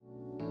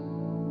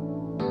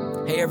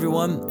Hey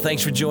everyone,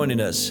 thanks for joining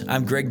us.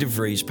 I'm Greg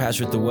DeVries,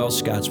 pastor at the Well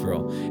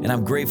Scottsboro, and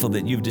I'm grateful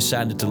that you've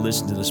decided to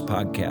listen to this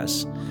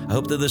podcast. I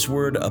hope that this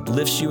word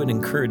uplifts you and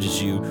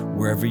encourages you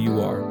wherever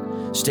you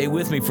are. Stay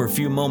with me for a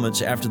few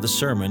moments after the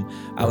sermon.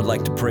 I would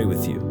like to pray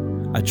with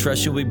you. I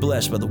trust you'll be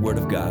blessed by the word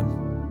of God.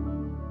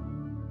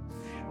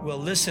 Well,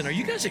 listen, are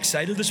you guys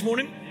excited this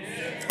morning?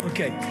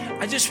 Okay,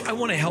 I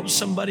want to help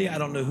somebody. I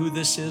don't know who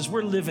this is.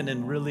 We're living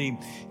in really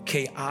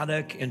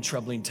chaotic and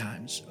troubling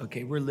times,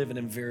 okay? We're living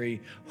in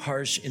very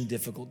harsh and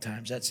difficult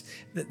times.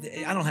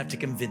 I don't have to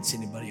convince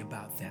anybody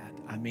about that.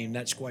 I mean,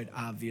 that's quite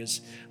obvious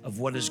of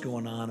what is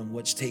going on and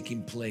what's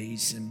taking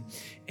place.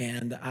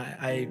 And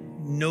I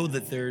know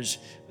that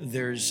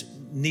there's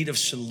need of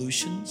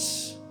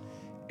solutions.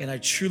 And I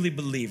truly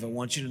believe, I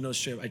want you to know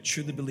straight up, I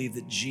truly believe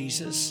that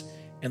Jesus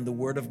and the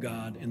Word of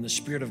God and the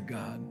Spirit of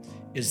God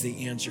is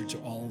the answer to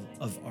all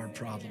of our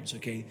problems,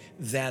 okay?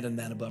 That and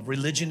that above.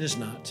 Religion is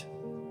not,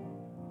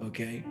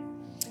 okay?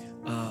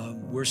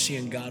 We're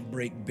seeing God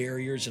break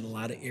barriers in a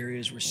lot of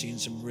areas. We're seeing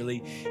some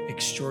really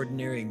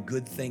extraordinary and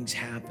good things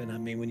happen. I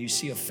mean, when you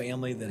see a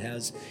family that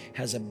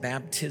has a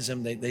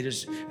baptism, they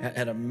just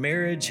had a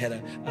marriage, had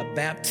a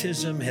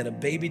baptism, had a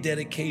baby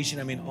dedication.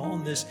 I mean, all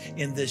in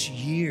this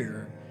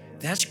year,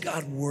 that's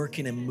God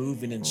working and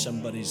moving in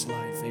somebody's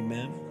life,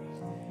 amen?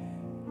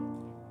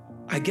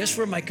 I guess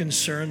where my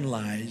concern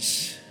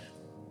lies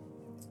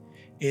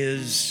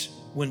is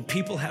when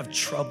people have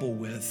trouble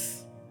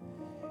with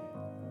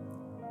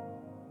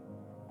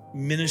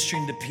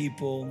ministering to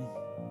people,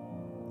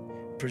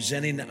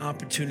 presenting the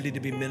opportunity to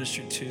be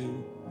ministered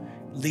to,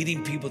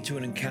 leading people to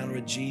an encounter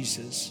with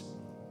Jesus.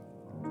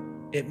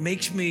 It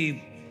makes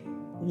me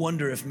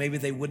wonder if maybe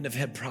they wouldn't have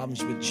had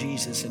problems with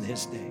Jesus in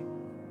his day.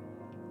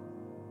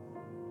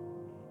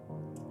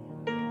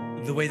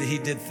 The way that he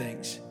did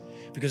things.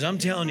 Because I'm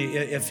telling you,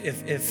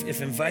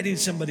 if inviting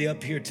somebody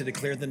up here to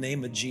declare the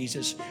name of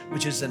Jesus,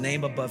 which is the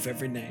name above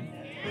every name,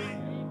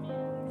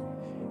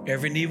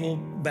 every knee will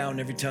bow and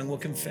every tongue will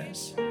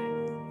confess.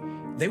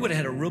 They would have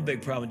had a real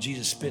big problem with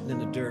Jesus spitting in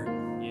the dirt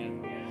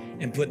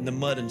and putting the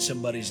mud in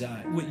somebody's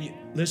eye.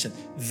 Listen,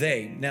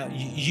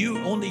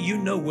 you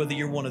know whether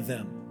you're one of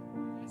them.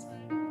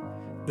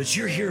 But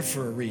you're here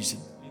for a reason.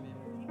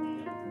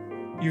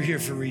 You're here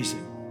for a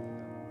reason.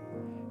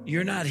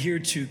 You're not here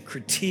to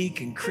critique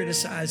and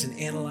criticize and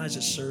analyze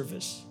a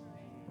service.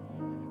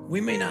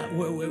 We may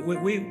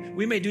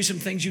do some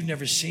things you've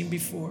never seen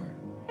before.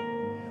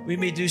 We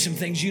may do some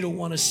things you don't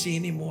want to see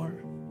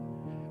anymore.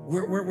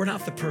 We're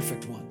not the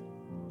perfect one,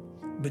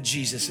 but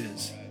Jesus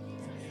is.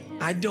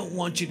 I don't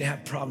want you to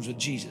have problems with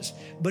Jesus.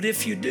 But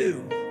if you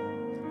do,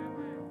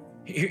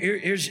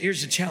 here's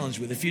the challenge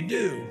with, if you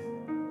do,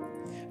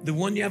 the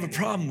one you have a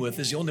problem with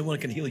is the only one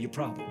that can heal your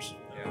problems.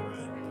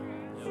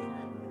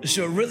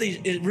 So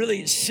it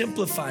really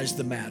simplifies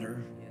the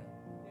matter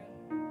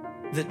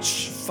that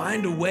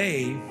find a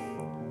way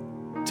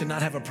to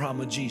not have a problem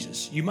with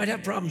Jesus. You might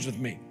have problems with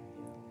me.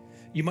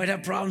 You might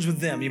have problems with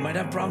them. You might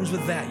have problems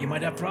with that. You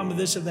might have problems with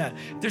this or that.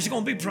 There's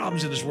going to be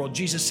problems in this world.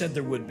 Jesus said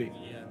there would be.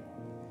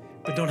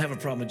 But don't have a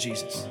problem with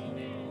Jesus.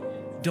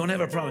 Don't have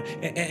a problem.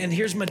 And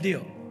here's my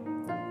deal.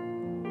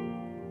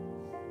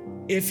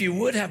 If you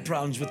would have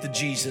problems with the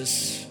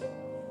Jesus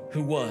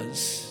who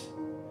was,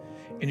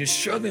 and you're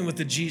struggling with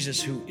the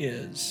Jesus who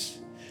is,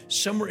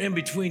 somewhere in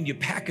between you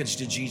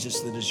packaged a Jesus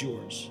that is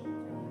yours.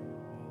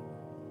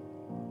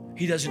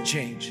 He doesn't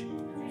change.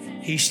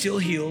 He still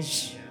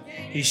heals.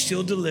 He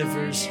still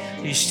delivers.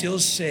 He still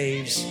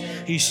saves.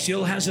 He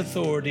still has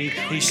authority.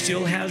 He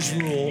still has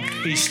rule.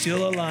 He's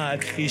still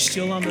alive. He's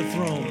still on the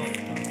throne.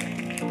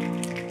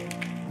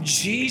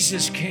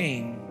 Jesus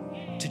came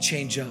to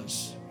change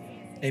us.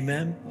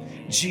 Amen?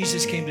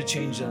 Jesus came to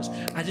change us.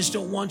 I just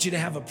don't want you to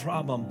have a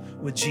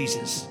problem with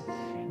Jesus.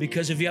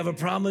 Because if you have a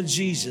problem with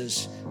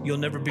Jesus, you'll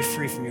never be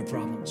free from your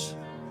problems.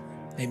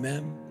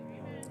 Amen.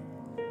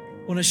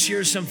 I want to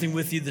share something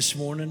with you this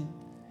morning.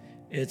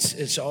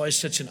 It's always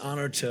such an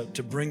honor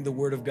to bring the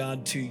Word of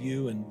God to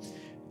you and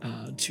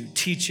to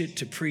teach it,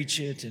 to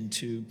preach it, and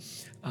to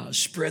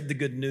spread the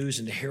good news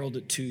and to herald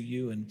it to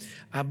you. And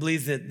I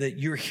believe that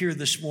you're here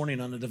this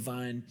morning on a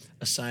divine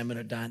assignment,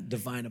 a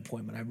divine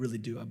appointment. I really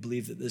do. I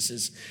believe that this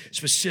is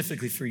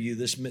specifically for you.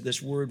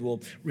 This word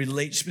will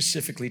relate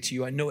specifically to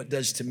you. I know it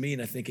does to me,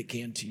 and I think it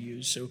can to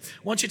you. So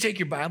why don't you take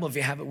your Bible if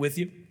you have it with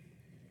you?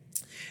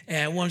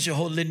 And once you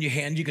hold it in your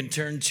hand, you can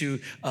turn to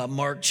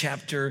Mark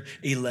chapter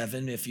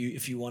 11 if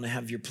you want to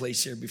have your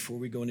place there before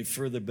we go any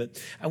further.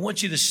 But I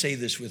want you to say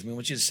this with me. I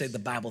want you to say the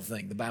Bible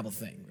thing,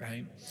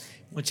 right?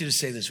 I want you to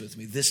say this with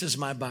me. This is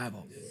my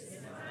Bible.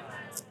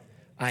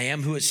 I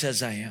am who it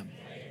says I am.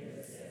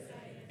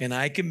 And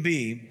I can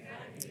be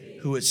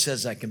who it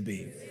says I can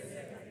be.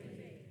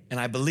 And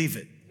I believe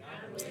it.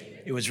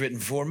 It was written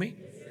for me,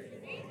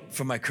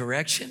 for my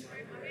correction,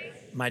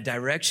 my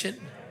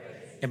direction,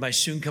 and my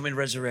soon coming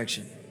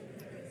resurrection.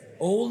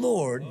 O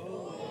Lord,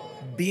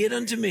 be it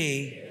unto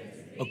me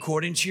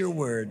according to your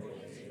word.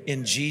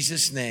 In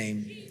Jesus'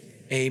 name,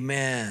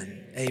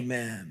 amen.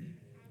 Amen.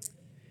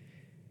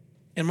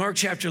 In Mark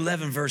chapter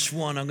 11, verse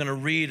 1, I'm going to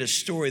read a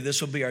story. This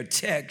will be our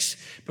text,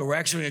 but we're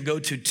actually going to go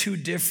to two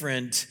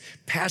different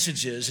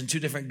passages and two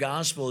different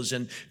gospels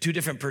and two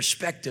different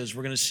perspectives.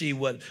 We're going to see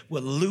what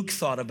Luke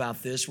thought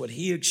about this, what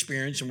he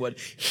experienced and what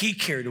he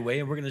carried away,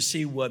 and we're going to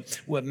see what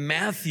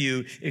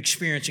Matthew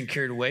experienced and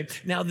carried away.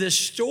 Now, this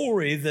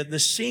story, the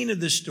scene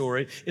of this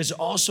story is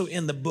also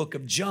in the book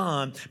of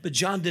John, but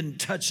John didn't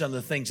touch on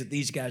the things that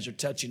these guys are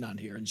touching on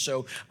here. And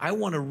so I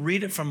want to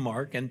read it from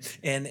Mark, and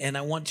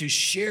I want to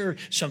share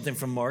something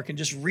from Mark and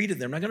just read it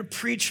there. I'm not going to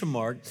preach from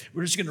Mark.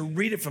 We're just going to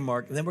read it from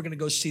Mark, and then we're going to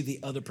go see the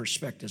other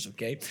perspectives,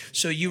 okay?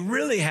 So you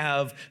really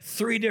have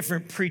three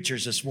different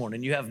preachers this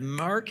morning. You have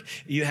Mark,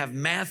 you have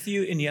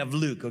Matthew, and you have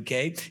Luke,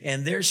 okay?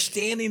 And they're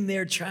standing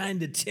there trying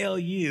to tell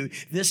you,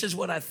 this is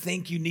what I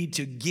think you need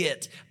to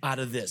get out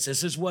of this.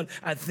 This is what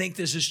I think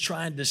this is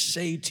trying to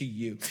say to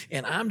you.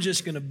 And I'm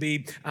just going to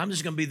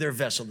be their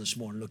vessel this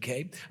morning,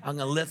 okay? I'm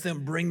going to let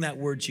them bring that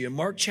word to you.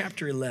 Mark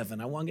chapter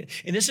 11.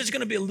 And this is going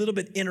to be a little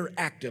bit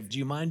interactive. Do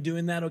you mind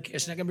doing that? Okay,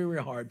 it's not going to be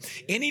real hard.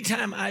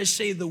 Anytime I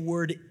say the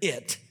word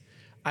it,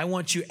 I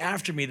want you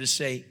after me to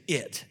say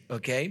it,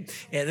 okay?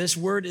 And this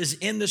word is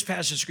in this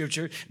passage of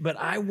scripture, but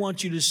I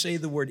want you to say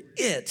the word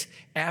it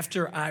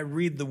after I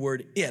read the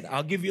word it.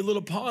 I'll give you a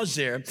little pause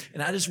there,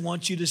 and I just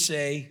want you to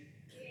say,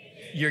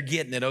 you're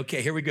getting it.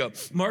 Okay, here we go.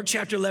 Mark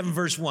chapter 11,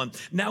 verse 1.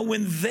 Now,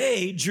 when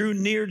they drew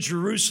near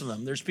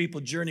Jerusalem, there's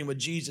people journeying with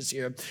Jesus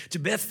here, to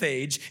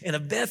Bethphage and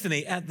of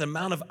Bethany at the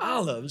Mount of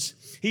Olives,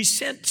 he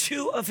sent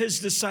two of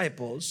his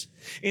disciples,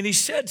 and he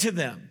said to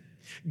them,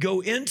 go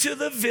into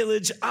the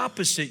village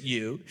opposite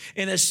you,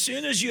 and as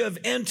soon as you have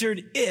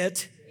entered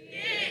it,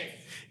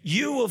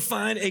 you will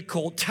find a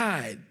colt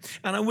tied,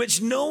 and on which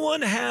no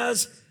one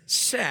has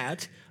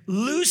sat.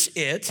 Loose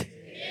it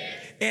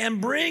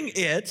and bring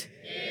it.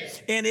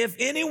 And if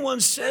anyone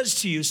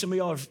says to you, some of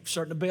y'all are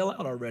starting to bail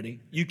out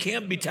already. You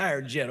can't be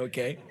tired yet,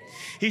 okay?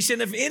 He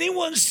said, if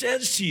anyone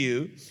says to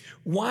you,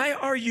 why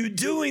are you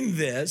doing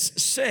this?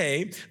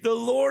 Say, the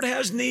Lord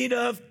has need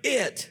of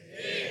it.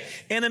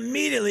 And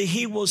immediately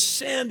he will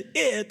send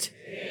it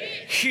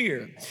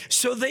here.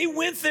 So they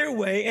went their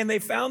way, and they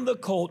found the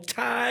colt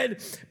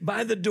tied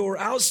by the door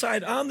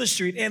outside on the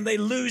street, and they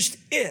loosed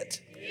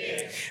it.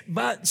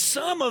 But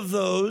some of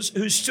those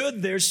who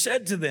stood there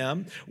said to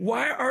them,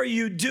 what are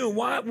you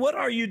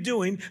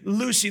doing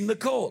loosing the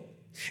colt?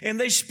 And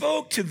they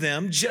spoke to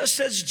them just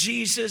as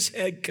Jesus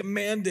had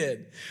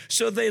commanded.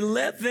 So they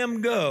let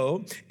them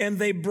go, and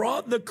they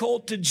brought the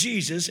colt to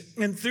Jesus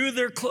and threw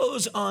their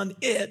clothes on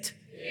it,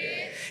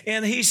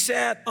 and he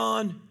sat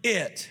on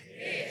it.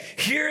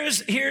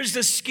 Here's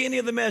the skinny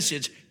of the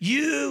message.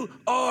 You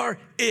are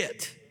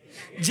it.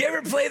 Did you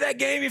ever play that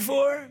game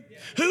before?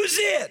 Who's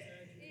it?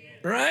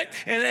 Right?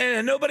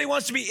 And nobody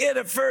wants to be it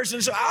at first.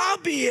 And so I'll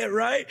be it,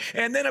 right?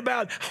 And then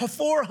about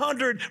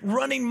 400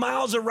 running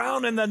miles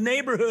around in the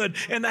neighborhood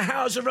and the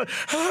house.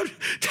 I'm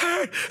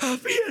tired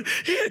of being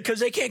it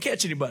because they can't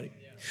catch anybody.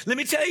 Let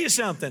me tell you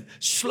something.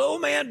 Slow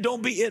man,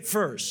 don't be it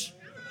first.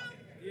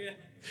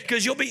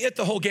 Because you'll be it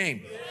the whole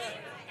game.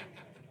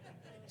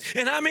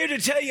 And I'm here to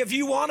tell you, if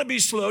you want to be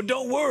slow,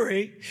 don't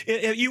worry.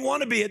 If you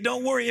want to be it,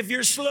 don't worry. If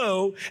you're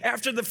slow,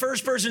 after the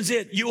first person's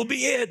it, you'll be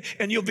it,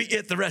 and you'll be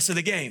it the rest of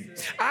the game.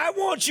 I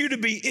want you to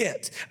be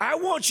it. I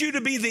want you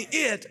to be the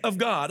it of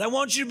God. I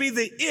want you to be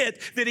the it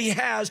that he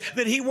has,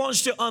 that he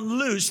wants to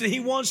unloose, that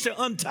he wants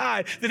to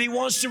untie, that he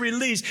wants to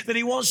release, that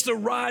he wants to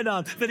ride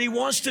on, that he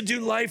wants to do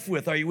life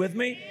with. Are you with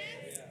me?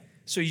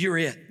 So you're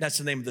it. That's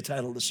the name of the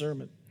title of the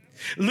sermon.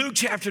 Luke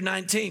chapter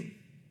 19.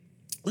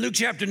 Luke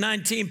chapter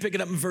 19, pick it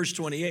up in verse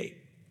 28.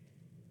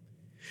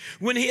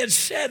 When he had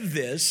said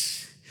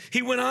this,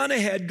 he went on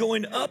ahead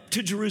going up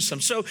to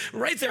Jerusalem. So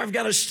right there, I've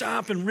got to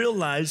stop and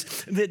realize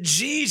that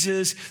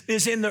Jesus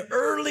is in the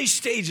early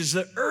stages,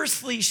 the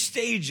earthly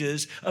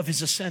stages of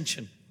his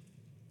ascension.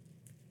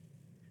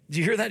 Do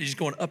you hear that? He's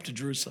going up to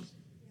Jerusalem.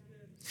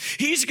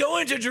 He's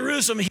going to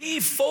Jerusalem. He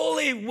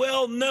fully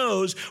well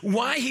knows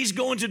why he's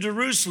going to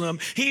Jerusalem.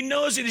 He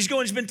knows that he's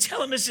going. He's been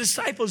telling his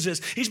disciples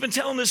this. He's been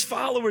telling his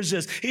followers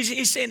this.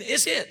 He's saying,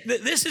 it's it.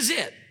 This is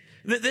it.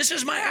 This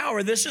is my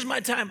hour. This is my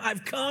time.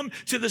 I've come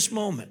to this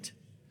moment.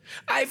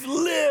 I've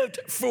lived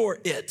for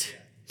it.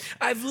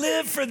 I've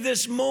lived for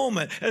this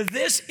moment.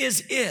 This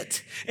is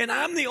it. And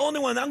I'm the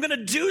only one. I'm going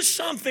to do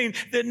something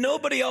that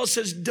nobody else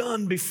has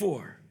done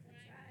before.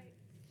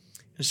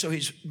 And so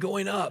he's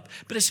going up.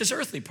 But it's his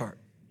earthly part.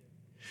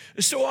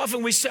 So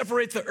often we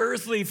separate the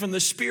earthly from the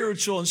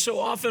spiritual, and so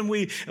often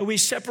we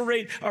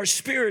separate our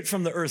spirit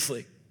from the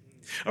earthly.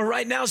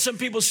 Right now, some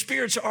people's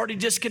spirits are already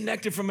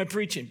disconnected from my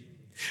preaching.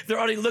 They're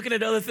already looking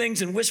at other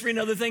things and whispering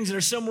other things that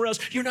are somewhere else.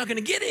 You're not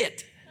going to get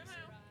it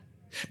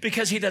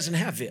because he doesn't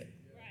have it.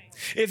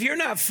 If you're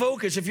not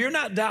focused, if you're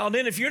not dialed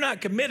in, if you're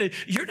not committed,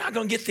 you're not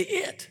going to get the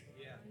it.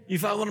 You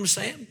follow what I'm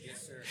saying?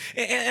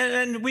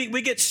 And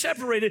we get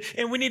separated,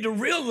 and we need to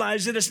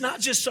realize that it's not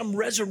just some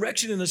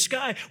resurrection in the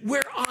sky.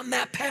 We're on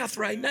that path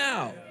right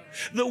now.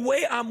 The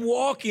way I'm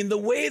walking, the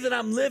way that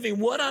I'm living,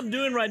 what I'm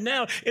doing right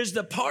now is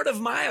the part of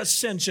my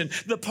ascension,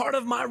 the part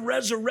of my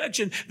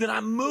resurrection that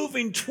I'm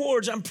moving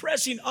towards. I'm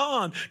pressing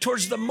on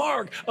towards the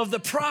mark of the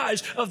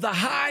prize of the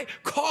high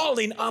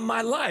calling on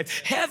my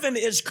life. Heaven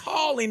is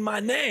calling my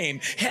name.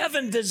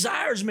 Heaven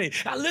desires me.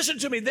 Now listen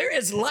to me. There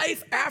is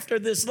life after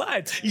this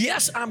life.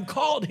 Yes, I'm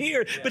called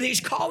here, but he's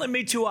calling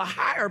me to a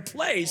higher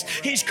place.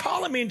 He's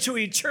calling me into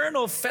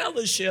eternal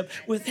fellowship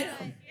with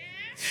him.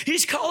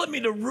 He's calling me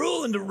to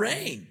rule and to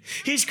reign.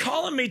 He's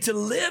calling me to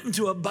live and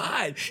to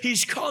abide.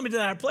 He's calling me to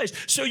that place.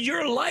 So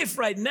your life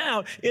right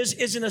now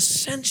is an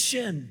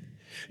ascension.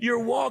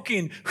 You're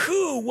walking.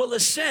 Who will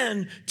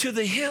ascend to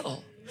the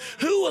hill?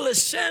 Who will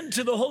ascend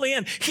to the Holy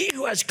End? He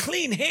who has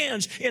clean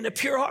hands and a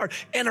pure heart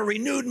and a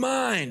renewed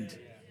mind.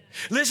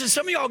 Listen,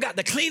 some of y'all got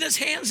the cleanest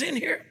hands in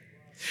here.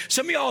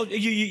 Some of y'all,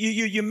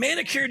 you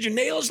manicured your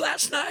nails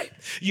last night.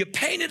 You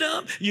painted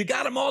them. You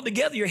got them all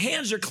together. Your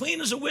hands are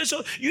clean as a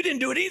whistle. You didn't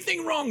do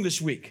anything wrong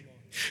this week.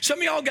 Some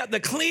of y'all got the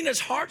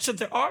cleanest hearts that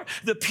there are,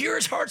 the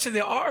purest hearts that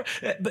there are,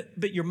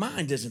 but your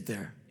mind isn't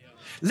there.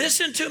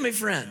 Listen to me,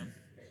 friend.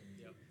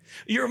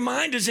 Your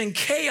mind is in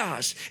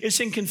chaos. It's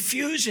in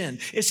confusion.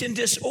 It's in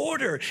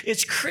disorder.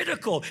 It's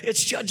critical.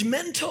 It's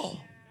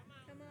judgmental.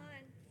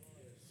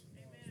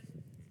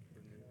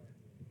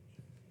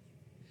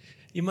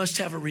 You must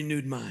have a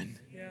renewed mind.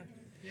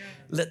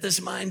 Let this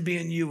mind be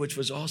in you, which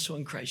was also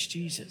in Christ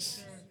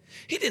Jesus.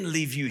 He didn't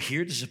leave you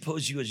here to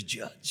suppose you as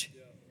judge.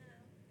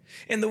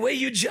 And the way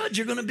you judge,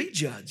 you're going to be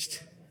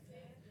judged.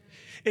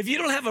 If you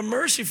don't have a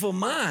merciful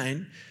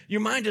mind, your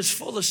mind is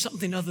full of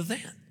something other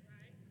than.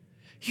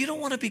 You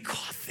don't want to be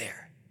caught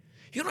there.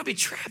 You don't want to be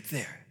trapped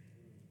there.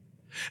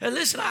 And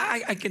listen,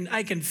 I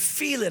can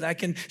feel it. I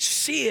can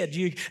see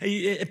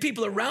it.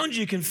 People around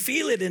you can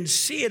feel it and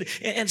see it.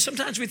 And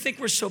sometimes we think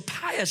we're so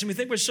pious and we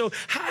think we're so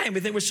high and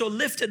we think we're so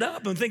lifted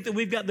up and think that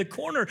we've got the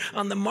corner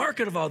on the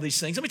market of all these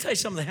things. Let me tell you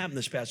something that happened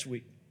this past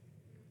week.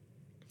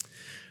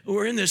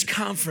 We're in this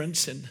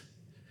conference and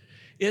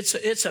it's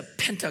a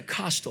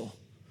Pentecostal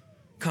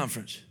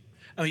conference.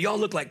 I mean, y'all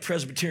look like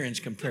Presbyterians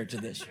compared to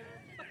this.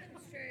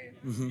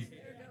 Mm-hmm.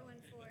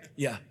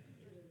 Yeah.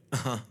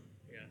 Uh-huh.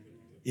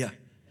 Yeah.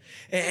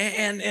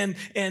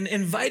 And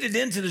invited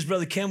into this,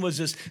 Brother Ken, was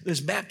this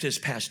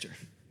Baptist pastor.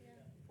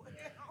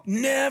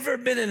 Never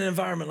been in an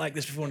environment like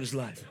this before in his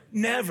life.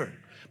 Never.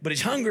 But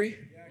he's hungry.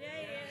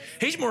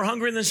 He's more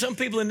hungry than some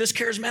people in this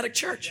charismatic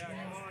church.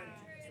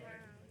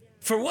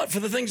 For what? For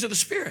the things of the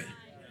Spirit.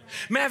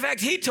 Matter of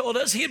fact, he told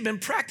us he had been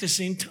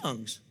practicing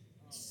tongues.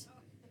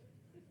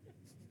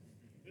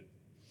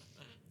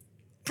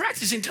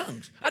 Practicing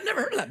tongues. I'd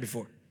never heard of that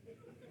before.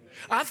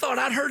 I thought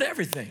I'd heard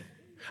everything.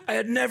 I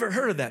had never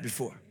heard of that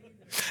before.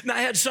 Now,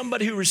 I had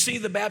somebody who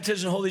received the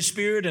baptism of the Holy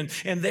Spirit,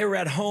 and they were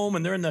at home,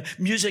 and they're in the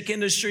music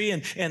industry,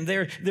 and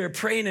they're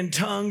praying in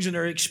tongues, and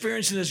they're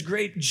experiencing this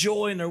great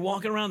joy, and they're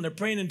walking around, and they're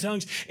praying in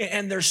tongues,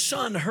 and their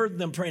son heard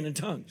them praying in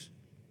tongues.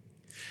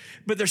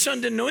 But their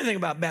son didn't know anything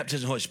about baptism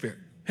of the Holy Spirit.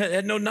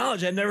 Had no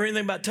knowledge, had never heard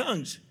anything about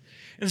tongues.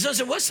 And the son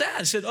said, "What's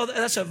that?" I said, "Oh,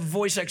 that's a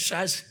voice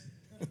exercise."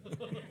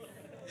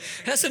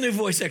 That's a new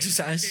voice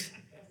exercise.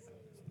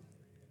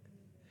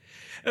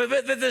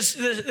 But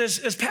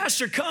this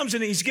pastor comes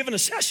and he's given a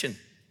session.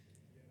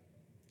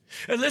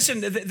 And listen,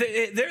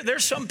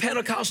 there's some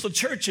Pentecostal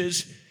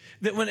churches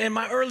that when in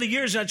my early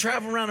years I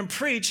traveled around and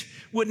preach,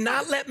 would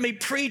not let me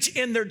preach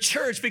in their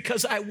church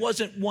because I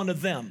wasn't one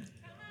of them.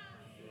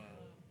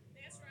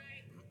 That's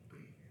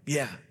right.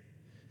 Yeah.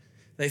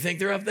 They think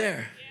they're up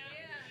there.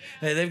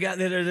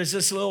 There's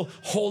this little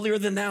holier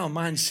than thou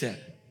mindset.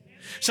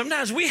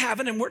 Sometimes we have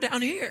it and we're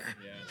down here.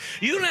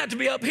 You don't have to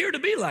be up here to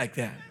be like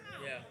that.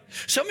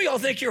 Some of y'all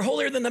think you're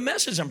holier than the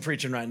message I'm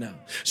preaching right now.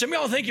 Some of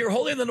y'all think you're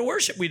holier than the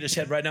worship we just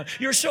had right now.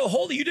 You're so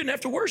holy you didn't have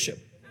to worship.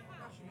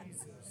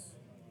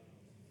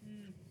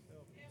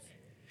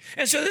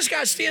 And so this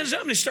guy stands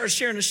up and he starts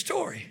sharing a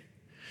story.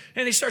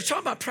 And he starts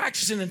talking about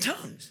practicing in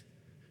tongues.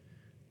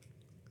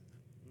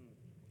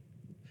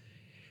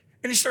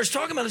 And he starts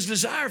talking about his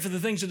desire for the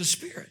things of the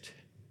Spirit.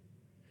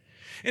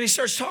 And he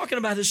starts talking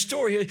about his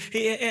story.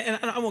 And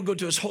I won't go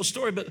to his whole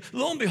story, but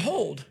lo and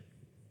behold,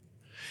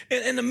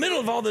 in the middle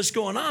of all this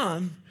going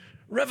on,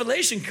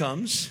 revelation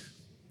comes.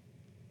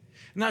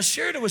 And I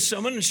shared it with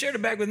someone and shared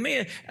it back with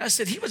me. I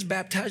said, he was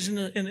baptized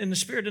in the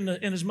Spirit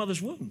in his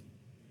mother's womb.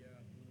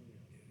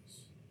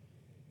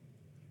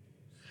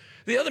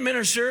 The other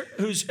minister,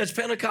 who's as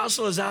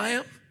Pentecostal as I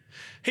am,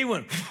 he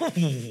went,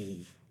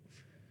 whew.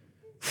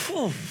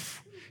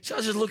 So I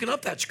was just looking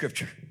up that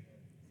scripture.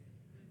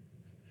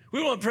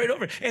 We want to pray it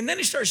over. And then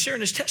he starts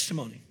sharing his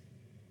testimony.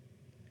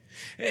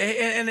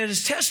 And in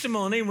his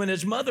testimony, when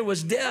his mother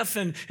was deaf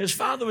and his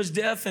father was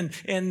deaf, and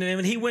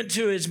when he went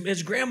to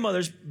his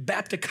grandmother's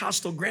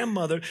Baptist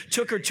grandmother,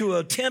 took her to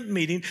a tent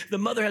meeting, the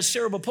mother has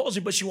cerebral palsy,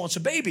 but she wants a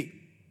baby.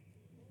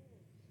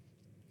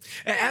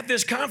 At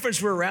this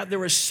conference we were at, there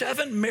were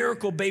 7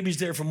 miracle babies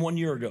there from 1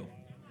 year ago.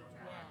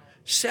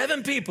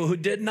 7 people who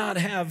did not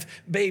have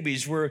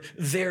babies were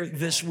there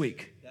this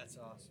week. That's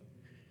awesome.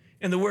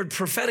 And the word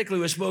prophetically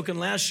was spoken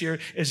last year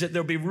is that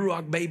there'll be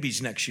Ruach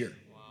babies next year.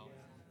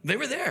 They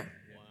were there.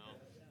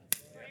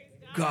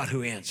 God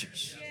who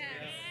answers.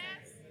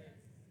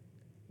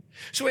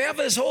 So we have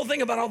this whole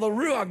thing about all the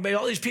Ruach babies,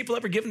 all these people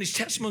that were giving these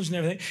testimonies and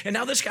everything. And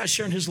now this guy's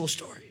sharing his little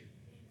story.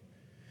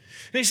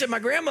 And he said, my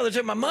grandmother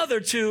took my mother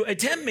to a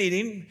tent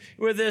meeting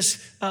where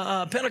this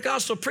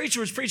Pentecostal preacher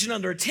was preaching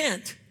under a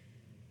tent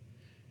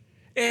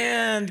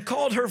and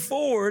called her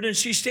forward, and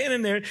she's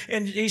standing there,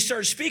 and he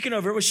starts speaking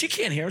over her. Well, she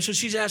can't hear him, so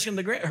she's asking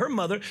her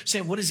mother,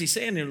 saying, what is he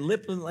saying in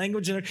lip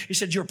language? And he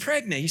said, you're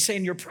pregnant. He's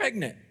saying, you're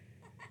pregnant.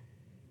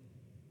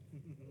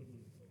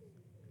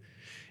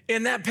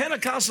 In that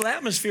Pentecostal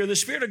atmosphere, the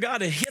Spirit of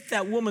God had hit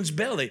that woman's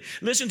belly.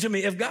 Listen to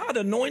me. If God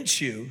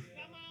anoints you,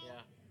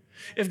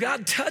 if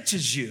God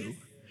touches you,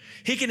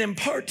 he can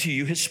impart to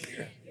you his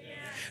Spirit.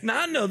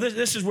 Now, I know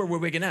this is where we're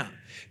wigging out,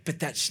 but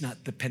that's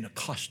not the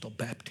Pentecostal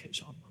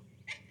baptism.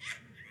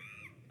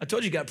 I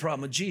told you got a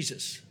problem with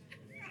Jesus.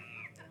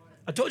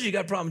 I told you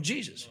got a problem with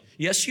Jesus.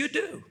 Yes, you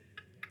do.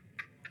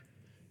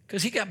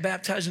 Because he got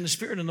baptized in the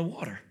Spirit and the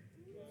water.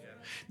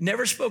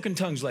 Never spoke in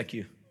tongues like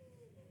you.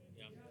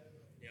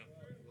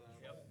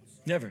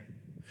 Never.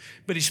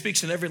 But he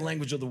speaks in every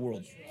language of the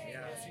world.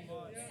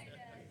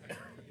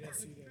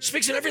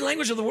 Speaks in every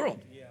language of the world.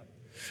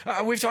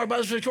 We've talked about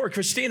this before.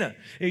 Christina,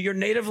 your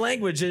native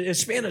language is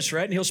Spanish,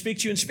 right? And he'll speak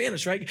to you in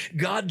Spanish, right?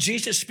 God,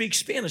 Jesus speaks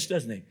Spanish,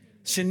 doesn't he?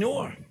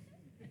 Señor.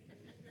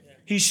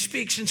 He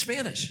speaks in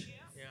Spanish.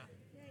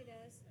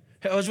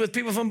 I was with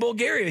people from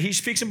Bulgaria. He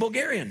speaks in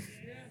Bulgarian.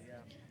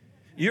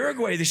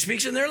 Uruguay, he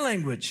speaks in their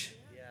language.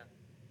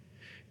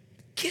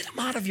 Get him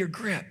out of your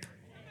grip.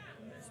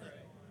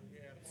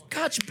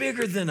 God's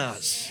bigger than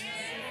us.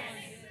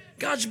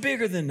 God's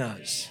bigger than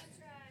us.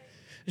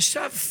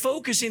 Stop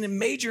focusing and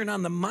majoring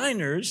on the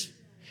minors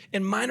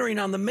and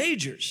minoring on the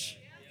majors.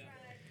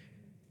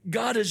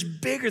 God is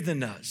bigger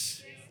than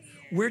us.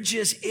 We're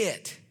just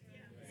it.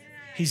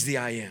 He's the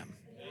I am.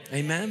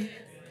 Amen?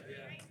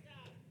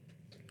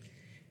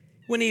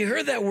 When he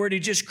heard that word, he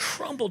just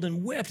crumbled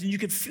and wept, and you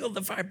could feel the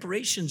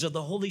vibrations of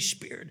the Holy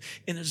Spirit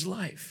in his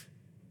life.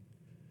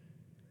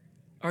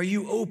 Are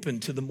you open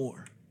to the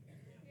more?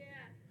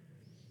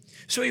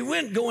 So he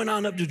went going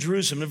on up to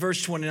Jerusalem in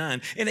verse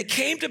 29, and it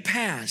came to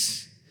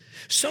pass,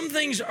 some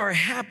things are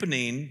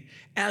happening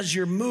as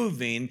you're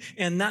moving,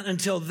 and not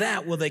until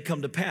that will they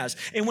come to pass.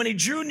 And when he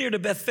drew near to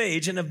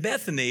Bethphage and of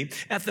Bethany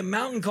at the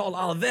mountain called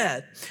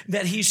Olivet,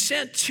 that he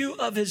sent two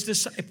of his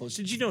disciples.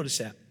 Did you notice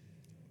that?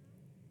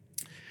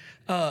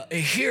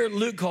 Here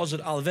Luke calls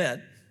it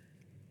Olivet,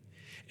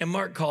 and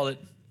Mark called it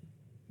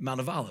Mount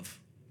of Olive.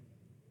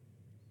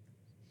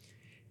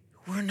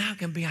 We're not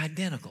going to be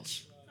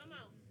identicals.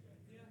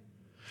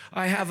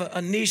 I have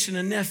a niece and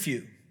a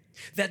nephew.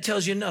 That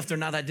tells you enough. They're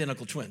not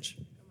identical twins.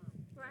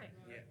 Right.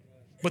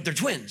 But they're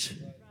twins.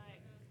 Right.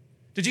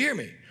 Did you hear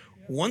me?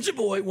 One's a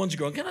boy, one's a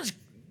girl. Can I just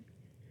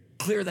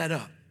clear that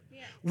up?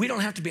 Yeah. We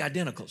don't have to be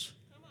identicals.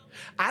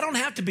 I don't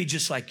have to be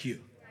just like you.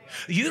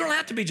 You don't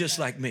have to be just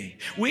like me.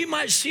 We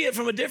might see it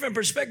from a different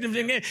perspective,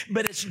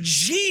 but it's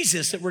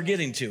Jesus that we're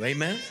getting to.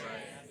 Amen? That's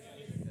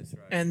right. That's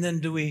right. And then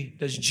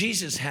does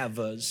Jesus have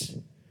us,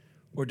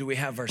 or do we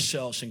have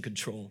ourselves in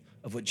control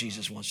of what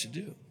Jesus wants to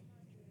do?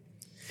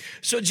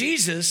 So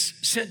Jesus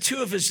sent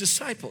two of his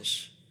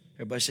disciples.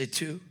 Everybody say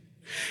two.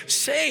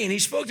 Saying, he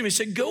spoke to me, he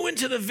said, go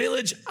into the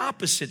village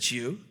opposite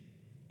you.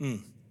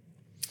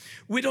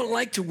 We don't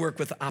like to work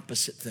with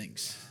opposite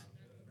things.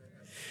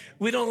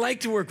 We don't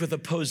like to work with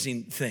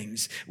opposing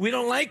things. We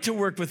don't like to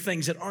work with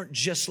things that aren't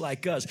just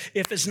like us.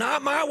 If it's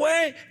not my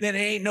way, then it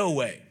ain't no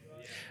way.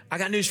 I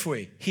got news for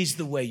you. He's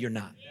the way, you're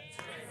not.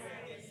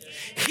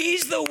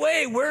 He's the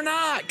way, we're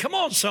not. Come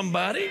on,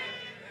 somebody.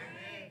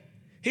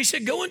 He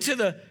said, go into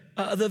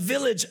the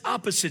village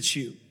opposite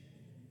you.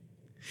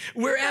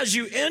 Whereas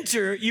you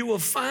enter, you will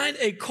find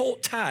a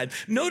colt tied.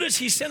 Notice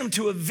he sent them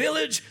to a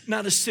village,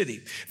 not a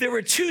city. There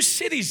were two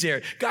cities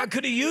there. God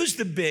could have used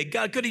the big.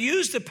 God could have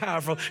used the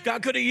powerful.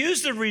 God could have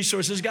used the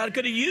resources. God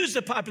could have used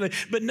the population.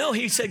 But no,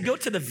 he said, go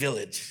to the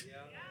village.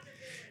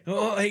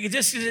 Oh,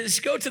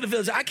 just go to the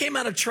village. I came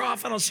out of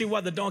trough. I don't see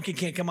why the donkey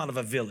can't come out of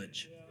a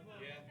village.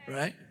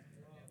 Right?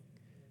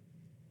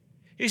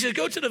 He says,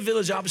 go to the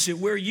village opposite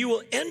where you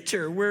will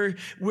enter, whereas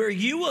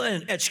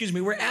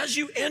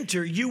you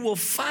enter, you will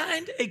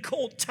find a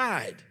colt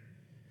tied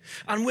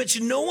on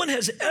which no one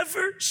has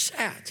ever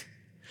sat.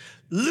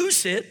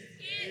 Loose it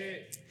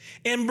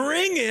and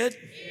bring it.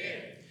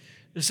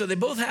 So they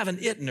both have an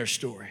it in their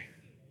story.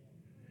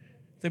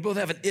 They both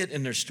have an it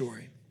in their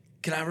story.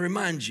 Can I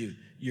remind you,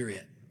 you're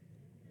it.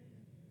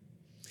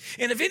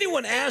 And if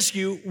anyone asks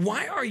you,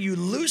 why are you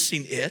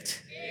loosing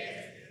it?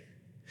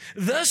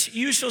 Thus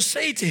you shall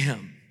say to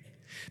him,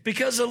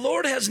 because the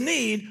Lord has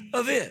need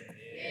of it.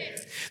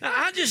 Now,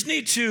 I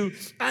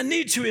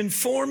need to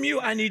inform you.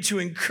 I need to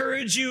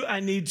encourage you. I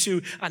need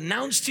to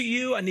announce to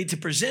you. I need to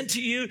present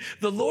to you.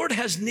 The Lord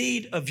has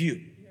need of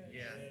you.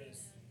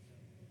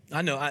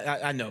 I know.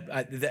 I know.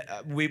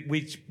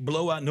 We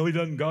blow out, no, he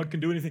doesn't. God can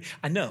do anything.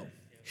 I know.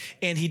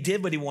 And he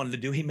did what he wanted to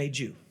do. He made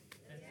you.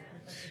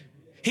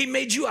 He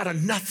made you out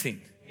of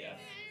nothing.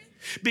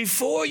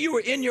 Before you were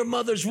in your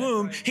mother's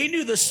womb, he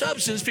knew the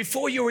substance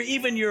before you were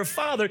even your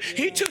father.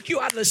 He took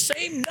you out of the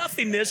same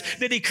nothingness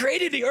that he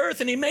created the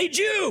earth and he made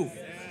you.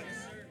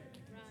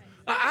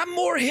 I'm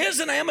more his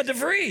than I am a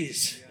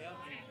DeVries.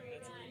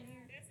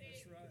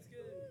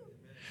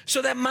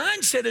 So that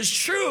mindset is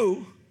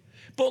true,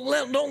 but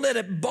don't let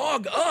it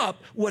bog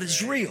up what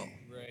is real.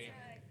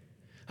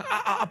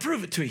 I'll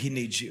prove it to you. He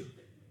needs you.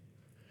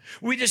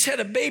 We just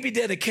had a baby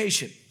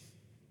dedication.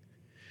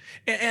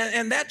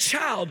 And that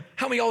child,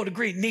 how many of y'all would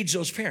agree, needs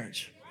those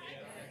parents?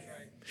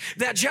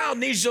 That child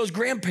needs those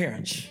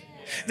grandparents.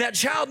 That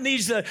child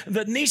needs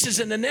the nieces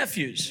and the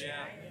nephews.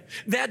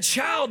 That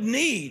child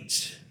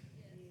needs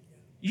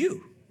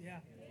you.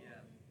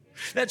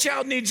 That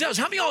child needs us.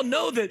 How many of y'all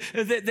know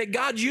that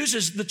God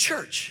uses the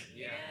church?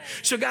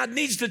 So God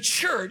needs the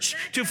church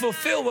to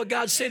fulfill what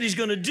God said he's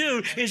going to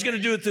do. He's going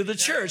to do it through the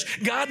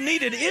church. God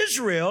needed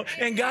Israel,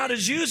 and God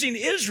is using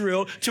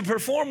Israel to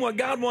perform what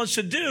God wants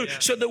to do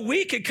so that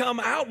we could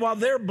come out while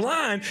they're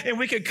blind and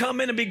we could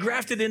come in and be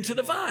grafted into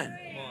the vine.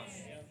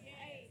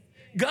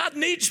 God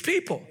needs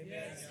people,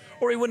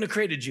 or he wouldn't have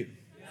created you.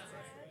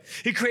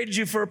 He created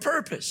you for a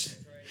purpose.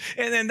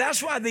 And then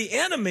that's why the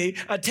enemy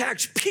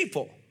attacks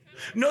people.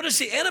 Notice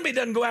the enemy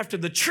doesn't go after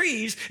the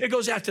trees, it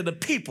goes after the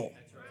people.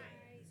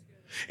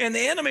 And the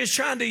enemy is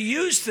trying to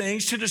use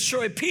things to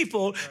destroy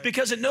people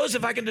because it knows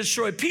if I can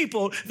destroy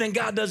people, then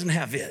God doesn't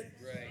have it.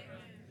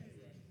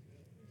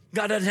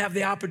 God doesn't have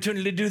the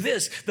opportunity to do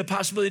this, the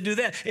possibility to do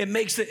that. It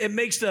makes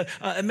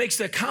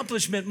the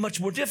accomplishment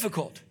much more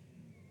difficult.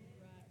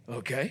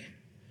 Okay?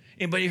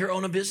 Anybody here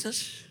own a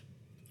business?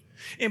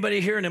 Anybody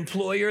here an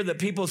employer that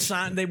people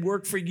sign, they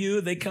work for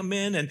you, they come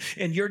in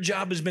and your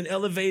job has been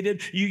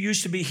elevated. You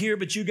used to be here,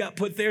 but you got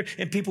put there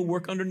and people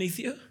work underneath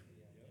you?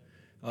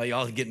 Oh,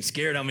 y'all are getting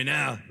scared on me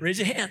now. Raise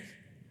your hand.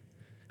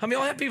 How many of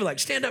y'all have people like,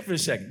 stand up for a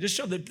second, just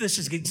show that this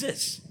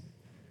exists.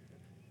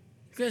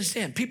 You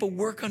understand, people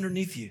work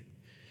underneath you.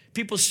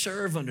 People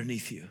serve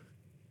underneath you.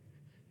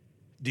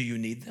 Do you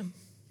need them?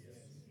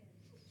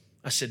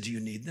 I said, do you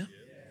need them?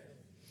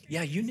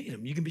 Yeah, you need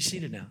them. You can be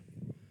seated now.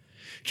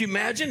 Can you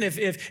imagine if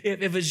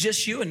it's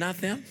just you and not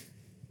them?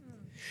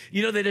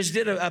 You know, they just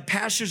did a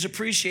pastor's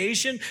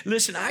appreciation.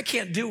 Listen, I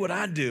can't do what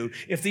I do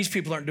if these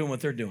people aren't doing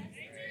what they're doing.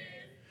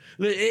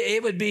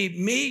 It would be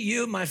me,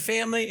 you, my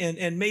family,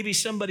 and maybe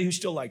somebody who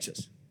still likes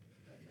us.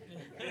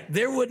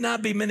 There would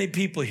not be many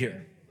people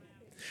here.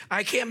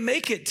 I can't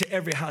make it to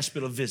every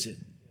hospital visit,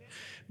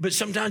 but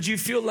sometimes you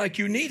feel like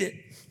you need it.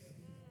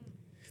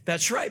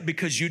 That's right,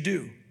 because you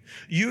do.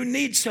 You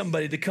need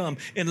somebody to come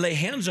and lay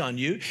hands on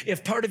you.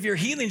 If part of your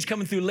healing is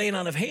coming through laying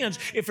on of hands,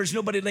 if there's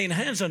nobody laying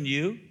hands on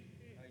you,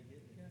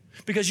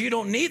 because you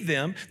don't need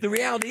them, the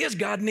reality is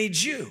God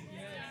needs you.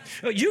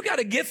 You got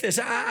to get this.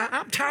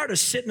 I'm tired of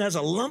sitting as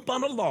a lump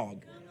on a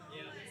log.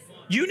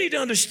 You need to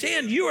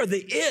understand you are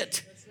the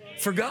it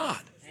for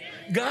God.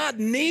 God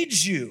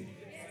needs you.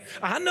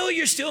 I know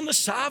you're still in the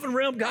sovereign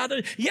realm. God,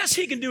 yes,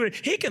 he can do it.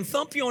 He can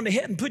thump you on the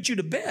head and put you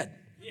to bed.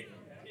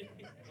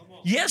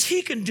 Yes,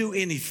 he can do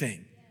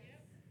anything.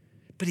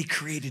 But he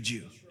created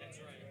you.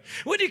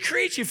 What did he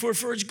create you for?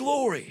 For his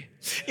glory.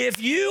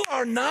 If you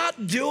are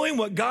not doing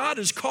what God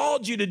has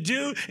called you to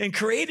do and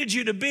created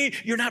you to be,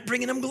 you're not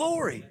bringing him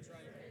glory.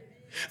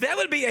 That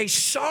would be a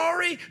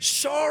sorry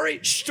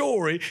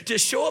story to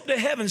show up to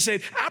heaven and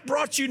say, I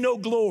brought you no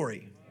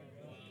glory.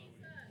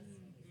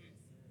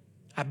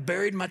 I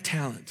buried my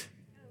talent.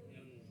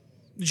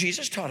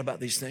 Jesus taught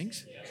about these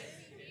things.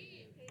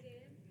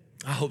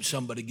 I hope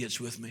somebody gets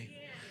with me.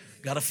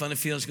 Got a funny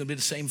feeling it's going to be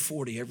the same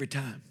 40 every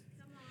time.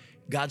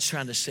 God's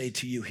trying to say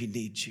to you, he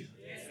needs you.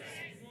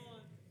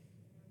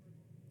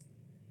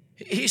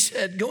 He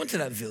said, go into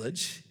that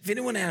village. If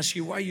anyone asks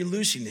you, why are you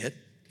loosing it?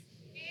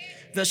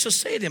 Thou shalt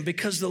say to him,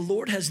 because the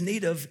Lord has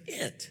need of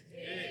it.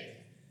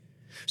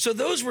 So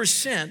those were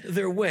sent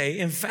their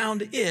way and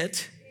found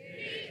it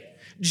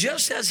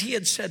just as he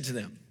had said to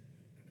them.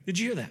 Did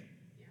you hear that?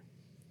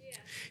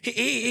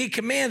 He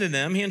commanded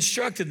them, he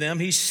instructed them,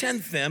 he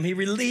sent them, he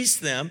released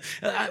them.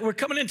 We're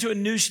coming into a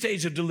new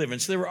stage of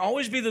deliverance. There will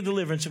always be the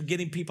deliverance of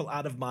getting people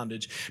out of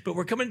bondage, but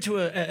we're coming to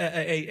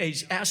a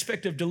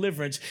aspect of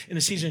deliverance in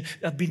a season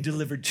of being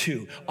delivered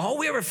to. All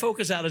we ever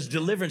focus on is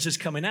deliverance is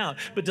coming out,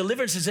 but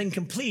deliverance is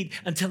incomplete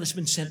until it's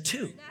been sent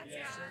to.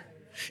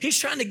 He's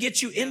trying to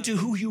get you into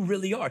who you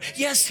really are.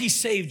 Yes, he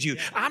saved you.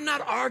 I'm not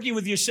arguing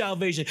with your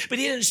salvation, but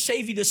he didn't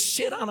save you to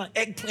sit on an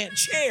eggplant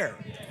chair.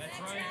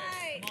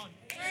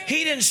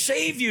 He didn't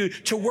save you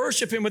to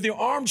worship him with your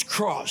arms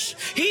crossed.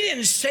 He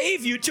didn't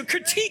save you to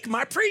critique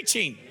my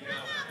preaching.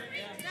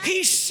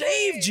 He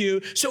saved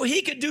you so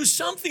he could do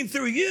something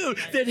through you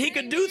that he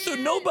could do through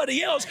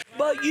nobody else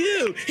but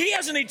you. He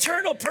has an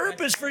eternal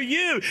purpose for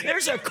you.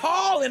 There's a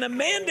call and a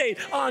mandate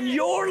on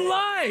your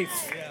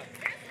life.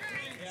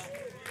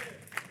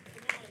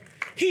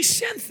 He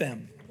sent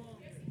them.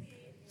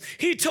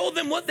 He told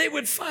them what they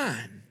would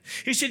find.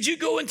 He said, you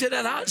go into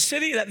that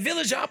city, that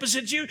village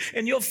opposite you,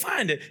 and you'll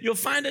find it. You'll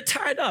find it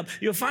tied up.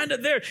 You'll find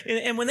it there.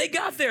 And when they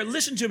got there,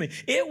 listen to me,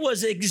 it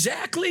was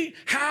exactly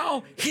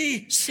how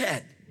he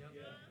said.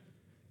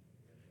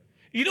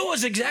 You know what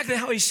was exactly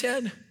how he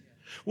said?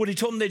 What he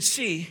told them they'd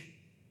see,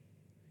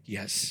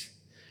 yes,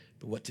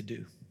 but what to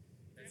do.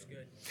 That's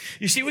good.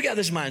 You see, we got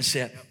this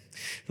mindset.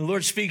 The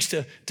Lord speaks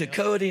to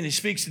Cody and he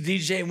speaks to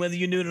DJ, and whether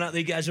you knew it or not,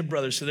 these guys are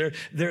brothers. So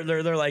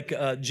they're like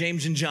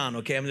James and John,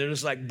 okay? I mean, they're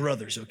just like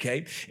brothers,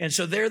 okay? And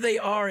so there they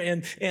are,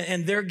 and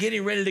they're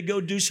getting ready to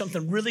go do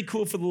something really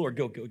cool for the Lord.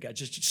 Go, guys.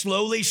 Just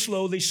slowly,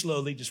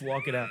 just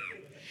walk it out.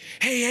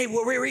 Hey,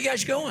 where are you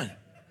guys going?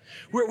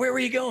 Where are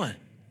you going?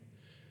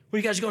 What are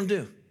you guys going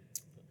to do?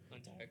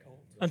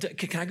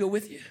 Can I go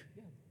with you?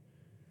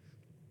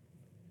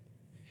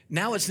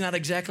 Now it's not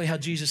exactly how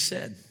Jesus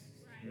said.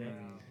 Yeah.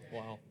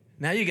 Wow.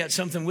 Now you got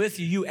something with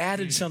you. You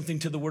added something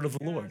to the word of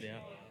the Lord. Yeah.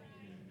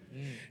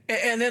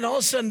 And then all of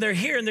a sudden they're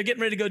here and they're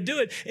getting ready to go do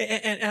it.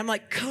 And I'm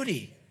like,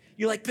 Cody,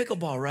 you like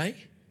pickleball, right?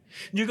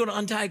 You're going to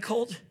untie a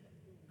colt?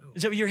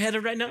 Is that where you're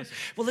headed right now?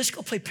 Well, let's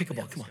go play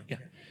pickleball. Come on. Yeah.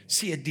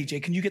 See it,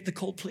 DJ. Can you get the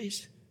colt,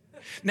 please?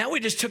 Now we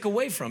just took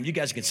away from. You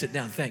guys can sit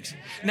down. Thanks.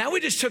 Now we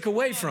just took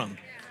away from.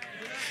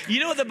 You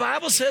know what the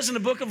Bible says in the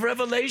book of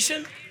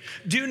Revelation?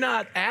 Do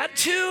not add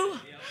to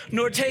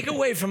nor take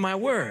away from my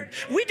word.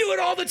 We do it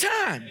all the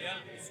time.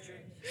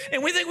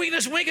 And we think we can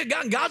just wink at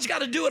God, and God's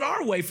got to do it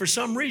our way for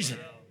some reason.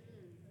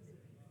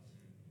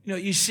 You know,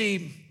 you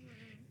see,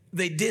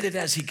 they did it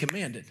as he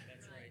commanded.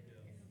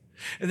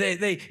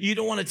 You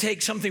don't want to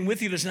take something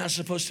with you that's not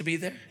supposed to be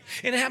there.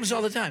 And it happens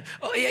all the time.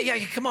 Oh, yeah,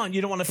 come on.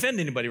 You don't want to offend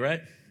anybody,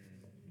 right?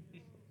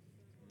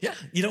 Yeah,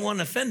 you don't want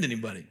to offend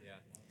anybody.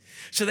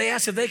 So they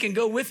ask if they can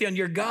go with you on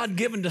your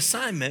God-given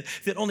assignment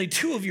that only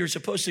 2 of you are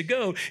supposed to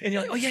go. And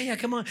you're like, oh, yeah,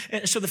 come on.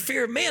 And so the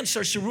fear of man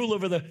starts to rule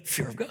over the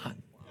fear of God.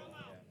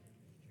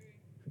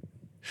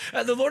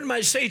 The Lord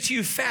might say to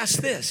you,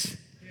 fast this.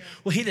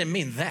 Well, he didn't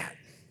mean that.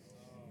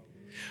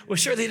 Well,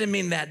 sure, he didn't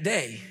mean that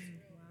day.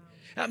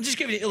 I'm just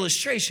giving you an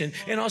illustration.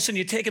 And all of a sudden,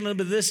 you take a little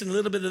bit of this and a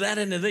little bit of that.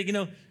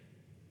 And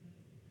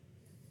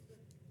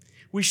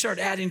we start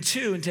adding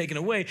to and taking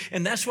away.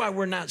 And that's why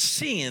we're not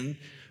seeing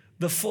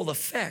the full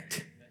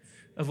effect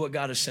of what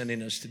God is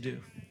sending us to do.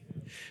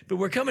 But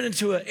we're coming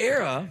into an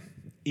era,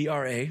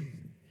 E-R-A,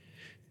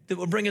 that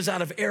will bring us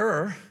out of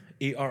error,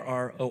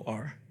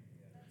 E-R-R-O-R,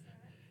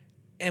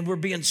 and we're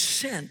being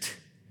sent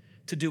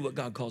to do what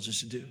God calls us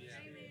to do.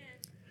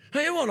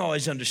 Amen. It won't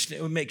always understand.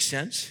 It would make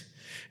sense.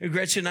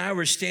 Gretchen and I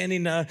were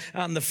standing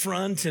on the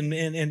front and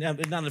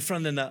not the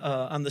front,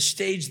 on the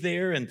stage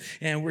there,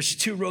 and we're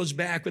 2 rows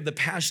back with the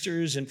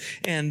pastors,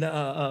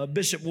 and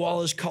Bishop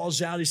Wallace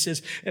calls out. He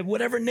says,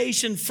 "Whatever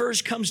nation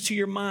first comes to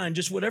your mind,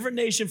 just whatever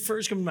nation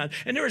first comes to mind."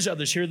 And there was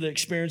others here that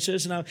experienced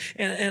this, and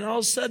all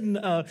of a sudden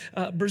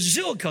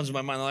Brazil comes to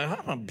my mind. I'm like,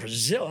 I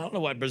don't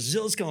know why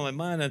Brazil's coming to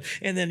my mind,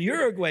 and then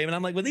Uruguay, and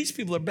I'm like, well, these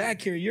people are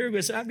back here,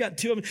 Uruguay. So I've got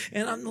 2 of them,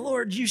 and I'm the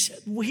Lord. He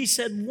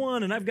said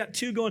 1, and I've got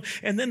 2 going,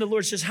 and then the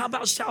Lord says, how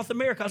about South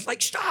America? I was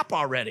like, stop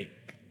already.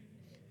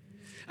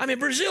 I mean,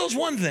 Brazil's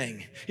one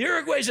thing.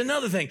 Uruguay's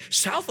another thing.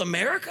 South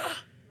America?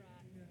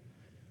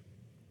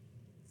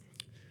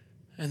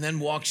 And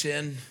then walks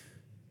in,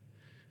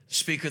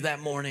 speaker that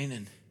morning,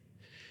 and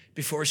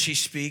before she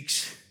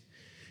speaks,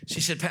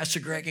 she said, Pastor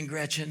Greg and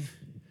Gretchen,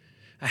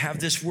 I have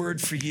this word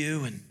for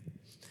you, and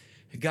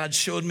God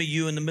showed me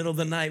you in the middle of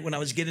the night when I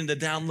was getting the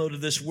download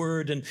of this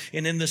word, and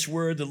in this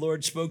word, the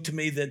Lord spoke to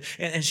me that,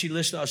 and she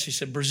listed off, she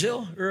said,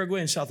 Brazil, Uruguay,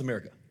 and South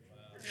America.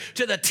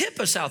 To the tip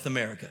of South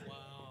America.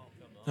 Wow.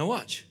 Now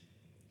watch.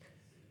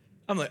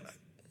 I'm like,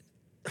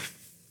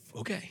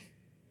 okay.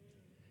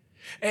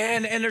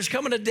 And there's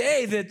coming a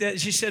day that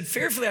she said,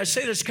 fearfully, I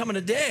say there's coming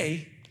a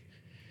day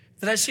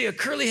that I see a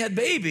curly-head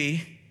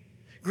baby,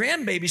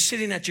 grandbaby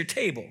sitting at your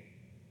table.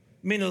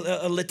 I mean,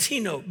 a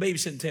Latino baby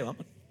sitting at the table. I'm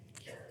like,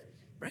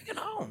 bring it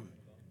on.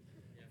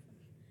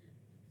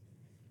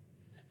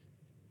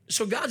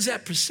 So God's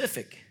that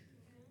Pacific.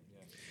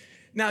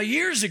 Now,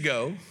 years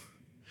ago,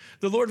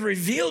 the Lord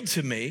revealed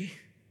to me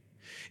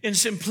in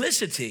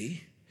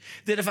simplicity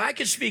that if I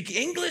could speak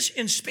English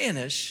and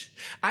Spanish,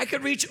 I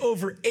could reach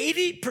over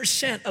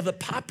 80% of the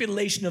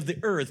population of the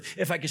earth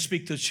if I could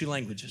speak those 2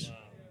 languages.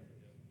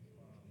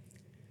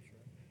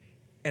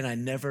 And I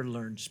never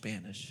learned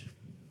Spanish.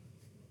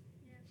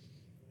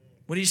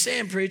 What are you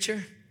saying,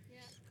 preacher?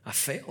 I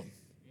failed.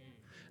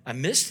 I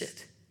missed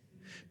it.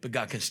 But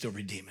God can still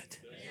redeem it.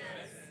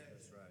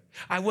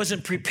 I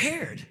wasn't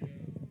prepared.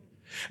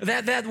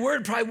 That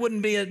word probably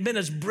wouldn't been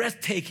as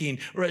breathtaking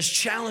or as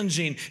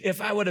challenging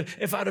if I would have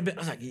been. I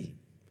was like,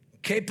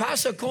 ¿Qué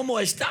pasa? ¿Cómo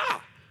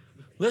está?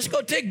 Let's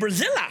go take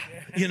Brazila.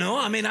 You know,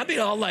 I mean, I'd be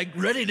all like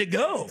ready to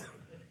go.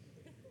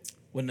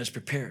 Wasn't as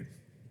prepared.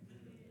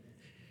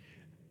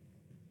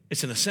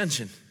 It's an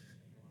ascension.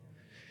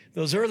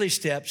 Those early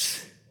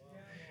steps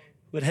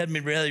would have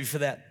me ready for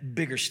that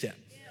bigger step.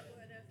 You know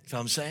what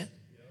I'm saying?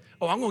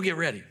 Oh, I'm going to get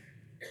ready.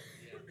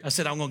 I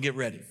said, I'm going to get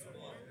ready.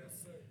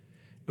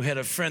 We had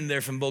a friend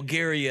there from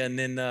Bulgaria, and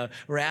then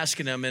we're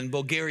asking him, and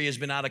Bulgaria has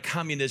been out of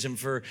communism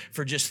for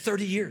just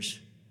 30 years.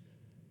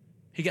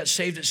 He got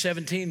saved at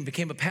 17,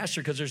 became a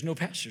pastor because there's no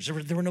pastors.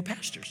 There were no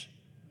pastors.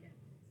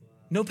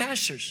 No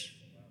pastors,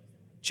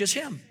 just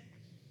him.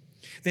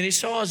 Then he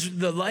saw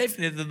the life,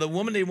 the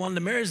woman he wanted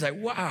to marry. He's like,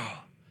 wow,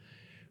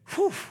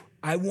 whew,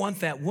 I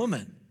want that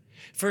woman.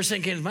 First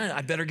thing came to mind,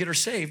 I better get her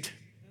saved.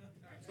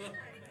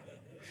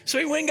 So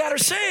he went and got her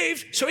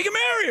saved so he can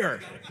marry her.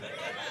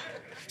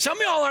 Some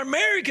of y'all aren't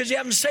married because you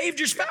haven't saved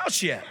your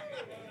spouse yet.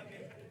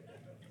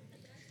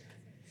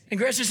 And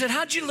Grayson said,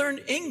 how'd you learn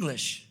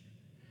English?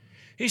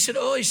 He said,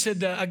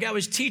 a guy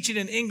was teaching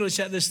in English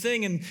at this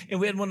thing, and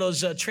we had one of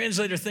those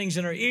translator things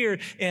in our ear,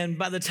 and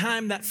by the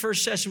time that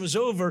first session was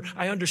over,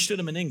 I understood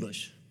him in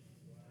English.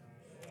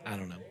 I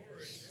don't know.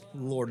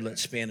 Lord, let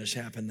Spanish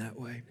happen that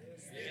way.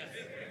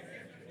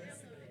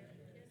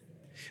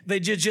 They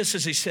did just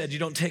as he said. You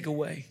don't take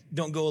away.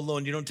 Don't go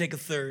alone. You don't take a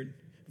third.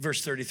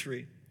 Verse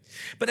 33.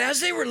 But as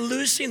they were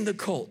loosing the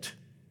colt,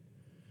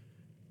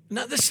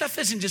 now this stuff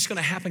isn't just going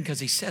to happen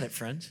because he said it,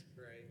 friends.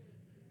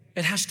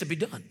 It has to be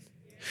done.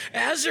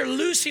 As they're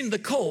loosing the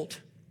colt,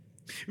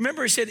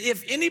 remember he said,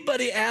 if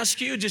anybody asks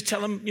you, just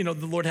tell them,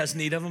 the Lord has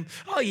need of them.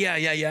 Oh, yeah.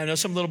 I know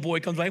some little boy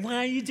comes like, why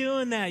are you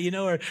doing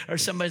that? Or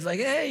somebody's like,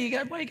 hey,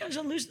 why you guys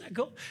unloosing that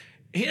colt?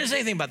 He doesn't say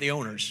anything about the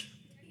owners.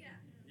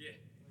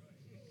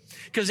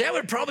 Because that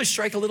would probably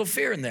strike a little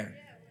fear in there.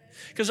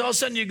 Because all of a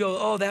sudden you go,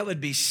 oh, that would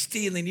be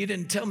stealing. You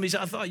didn't tell me.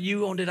 I thought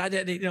you owned it. I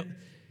didn't.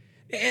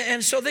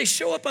 And so they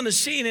show up on the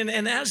scene,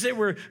 and as they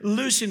were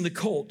loosing the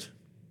colt,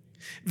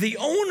 the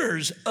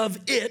owners of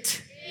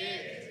it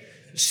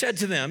said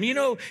to them,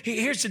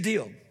 here's the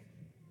deal.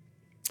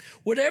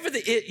 Whatever the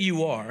it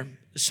you are,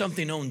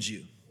 something owns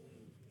you.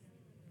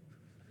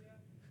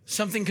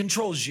 Something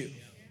controls you.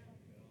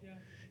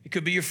 It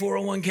could be your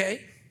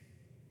 401k.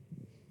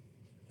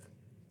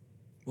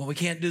 Well, we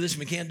can't do this, and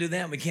we can't do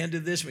that, and we can't do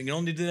this, and we can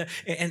only do that.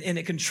 And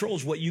it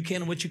controls what you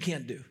can and what you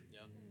can't do.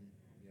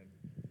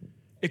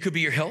 It could be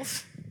your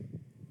health.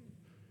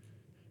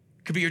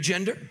 It could be your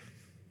gender.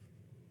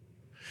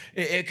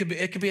 It could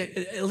be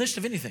a list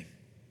of anything.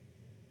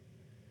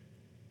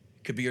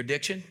 It could be your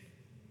addiction.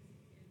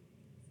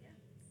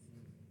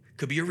 It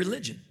could be your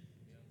religion.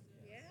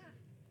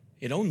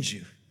 It owns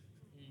you.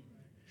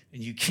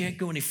 And you can't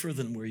go any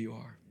further than where you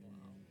are.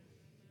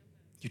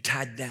 You're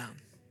tied down.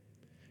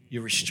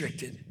 You're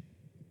restricted.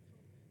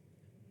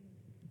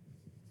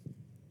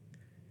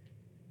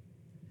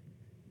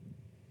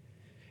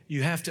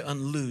 You have to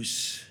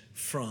unloose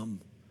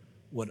from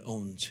what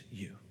owns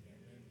you.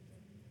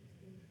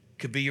 It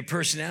could be your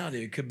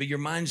personality. It could be your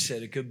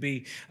mindset. It could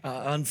be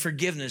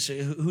unforgiveness.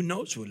 Who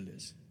knows what it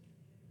is?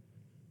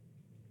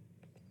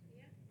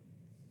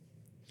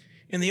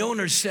 And the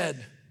owner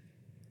said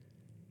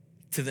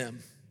to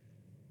them,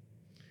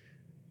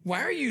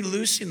 why are you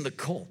loosing the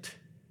colt?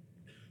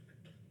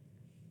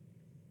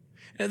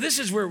 Now, this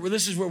is where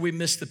we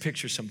miss the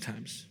picture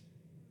sometimes.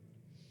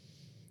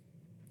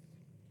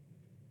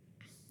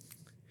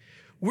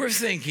 We're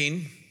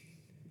thinking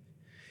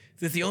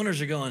that the owners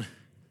are going,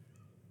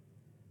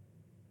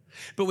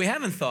 but we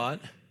haven't thought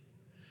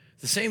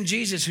the same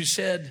Jesus who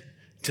said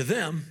to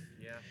them,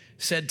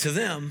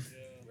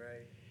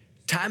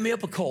 tie me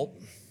up a colt.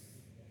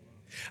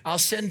 I'll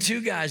send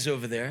 2 guys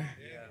over there.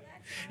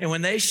 And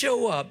when they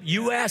show up,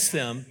 you ask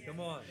them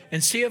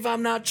and see if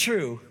I'm not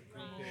true.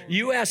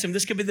 You ask them,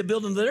 this could be the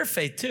building of their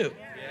faith too.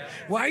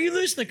 Why are you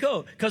losing the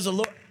coat? Because the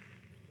Lord,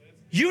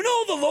 you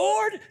know the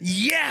Lord?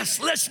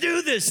 Yes, let's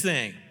do this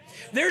thing.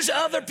 There's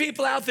other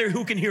people out there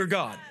who can hear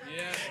God.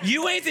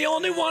 You ain't the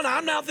only one.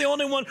 I'm not the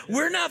only one.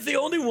 We're not the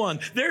only one.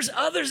 There's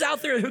others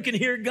out there who can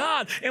hear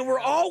God, and we're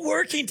all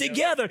working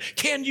together.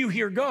 Can you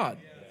hear God?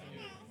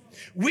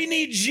 We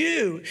need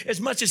you as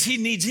much as he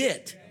needs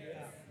it.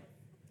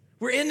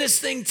 We're in this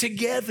thing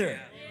together.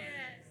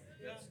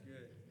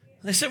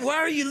 They said, why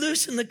are you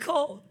loosing the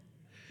colt?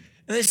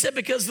 And they said,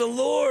 because the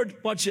Lord,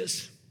 watch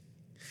this,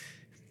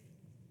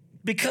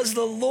 because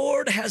the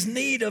Lord has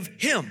need of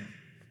him.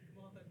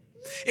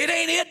 It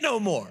ain't it no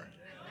more.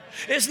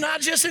 It's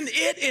not just an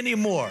it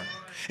anymore.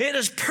 It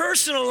is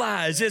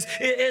personalized.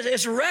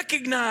 It's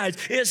recognized.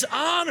 It's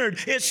honored.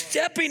 It's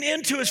stepping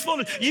into his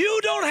fullness. You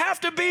don't have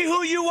to be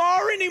who you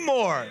are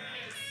anymore.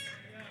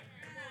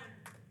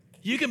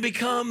 You can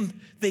become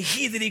the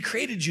he that he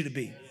created you to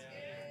be.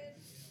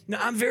 Now,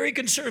 I'm very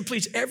concerned.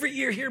 Please, every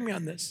year, hear me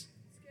on this.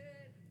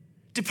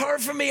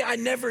 Depart from me, I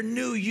never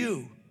knew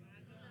you.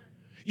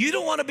 You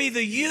don't want to be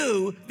the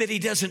you that he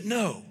doesn't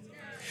know.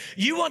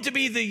 You want to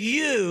be the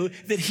you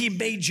that he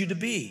made you to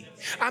be.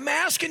 I'm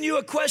asking you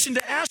a question,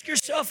 to ask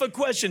yourself a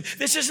question.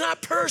 This is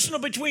not personal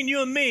between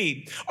you and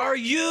me. Are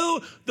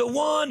you the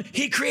one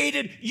he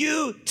created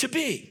you to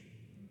be?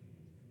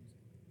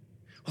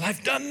 Well,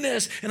 I've done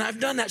this and I've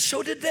done that.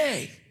 So did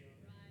they.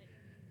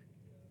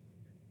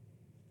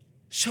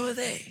 So are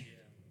they.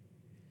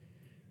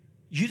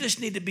 You just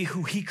need to be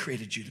who he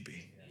created you to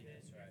be.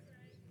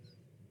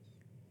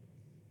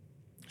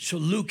 So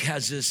Luke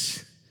has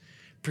this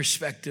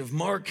perspective.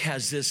 Mark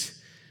has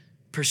this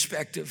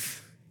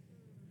perspective.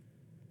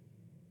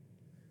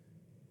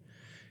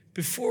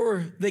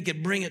 before they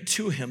could bring it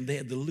to him, they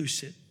had to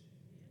loose it.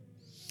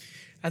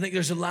 I think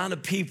there's a lot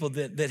of people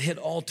that hit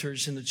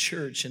altars in the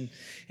church, and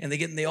they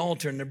get in the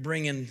altar and they're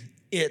bringing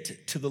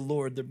it to the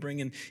Lord. They're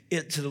bringing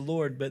it to the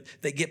Lord, but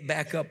they get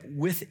back up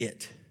with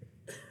it.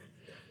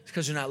 It's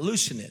because they're not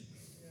loosing it.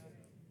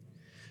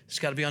 It's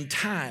got to be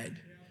untied.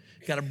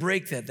 You got to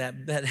break that.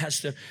 That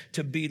has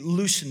to be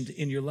loosened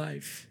in your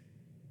life.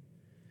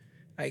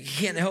 I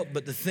can't help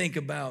but to think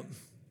about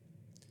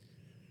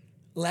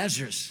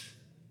Lazarus.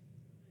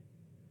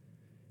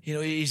 You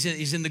know,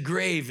 he's in the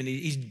grave and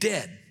he's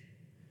dead.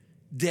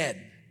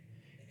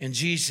 And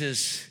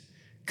Jesus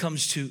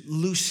comes to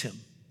loose him.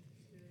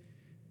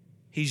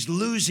 He's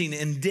losing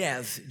in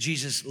death.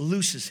 Jesus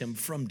looses him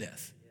from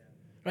death.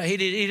 Right?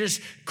 He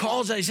just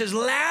calls out. He says,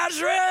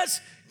 Lazarus,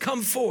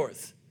 come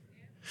forth.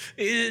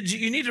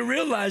 You need to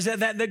realize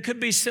that could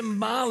be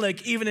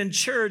symbolic even in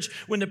church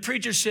when the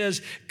preacher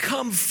says,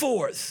 come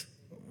forth.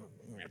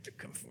 I have to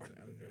come forth.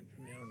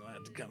 I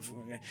have to come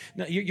forth.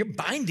 No, you're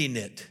binding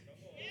it.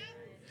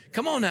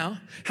 Come on now.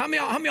 How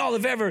many of y'all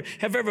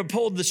have ever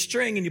pulled the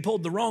string and you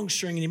pulled the wrong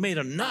string and you made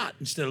a knot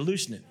instead of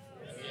loosening it?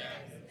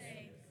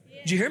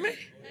 Did you hear me?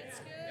 That's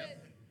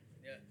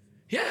good.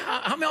 Yeah,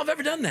 how many of y'all have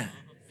ever done that?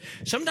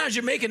 Sometimes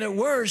you're making it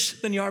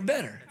worse than you are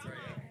better.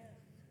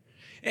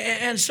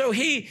 And so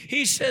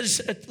he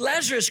says,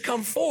 Lazarus,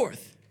 come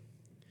forth.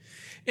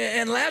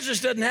 And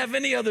Lazarus doesn't have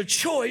any other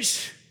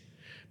choice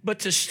but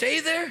to stay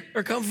there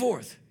or come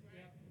forth.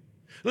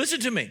 Listen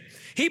to me.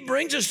 He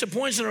brings us to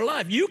points in our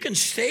life. You can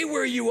stay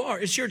where you are.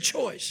 It's your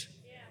choice.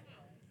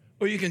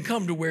 Or you can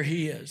come to where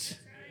he is.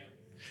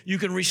 You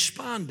can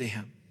respond to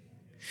him.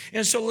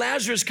 And so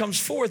Lazarus comes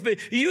forth, but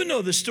you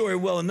know the story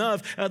well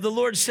enough. The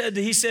Lord said,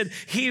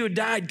 he who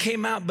died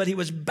came out, but he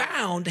was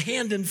bound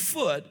hand and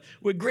foot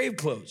with grave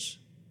clothes.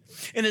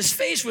 And his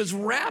face was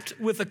wrapped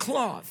with a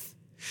cloth.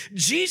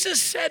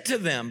 Jesus said to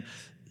them,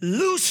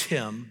 loose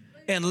him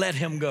and let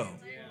him go.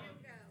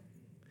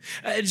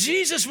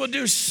 Jesus will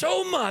do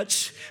so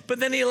much, but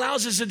then he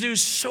allows us to do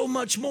so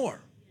much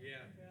more.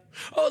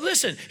 Oh,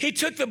 listen, he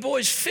took the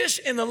boy's fish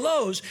and the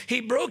loaves,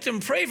 he broke them,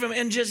 prayed for them,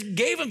 and just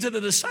gave them to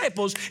the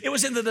disciples. It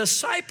was in the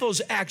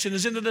disciples' action, it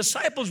was in the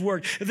disciples'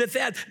 work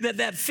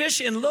that fish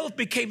and loaf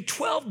became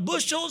 12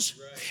 bushels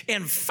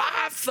and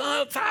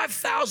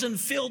 5,000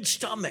 filled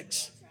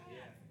stomachs.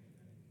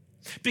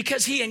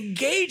 Because he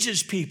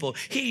engages people,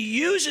 he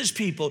uses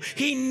people,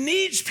 he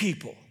needs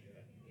people.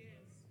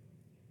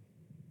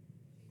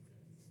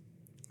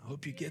 I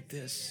hope you get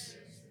this.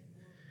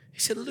 He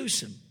said,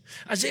 loose him.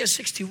 Isaiah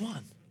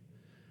 61.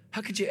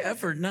 How could you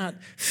ever not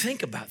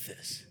think about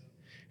this?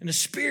 And the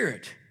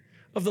Spirit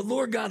of the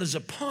Lord God is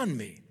upon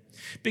me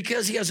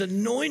because he has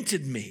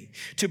anointed me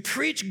to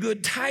preach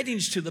good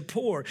tidings to the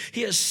poor.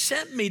 He has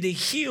sent me to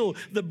heal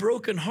the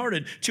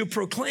brokenhearted, to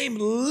proclaim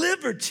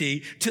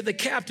liberty to the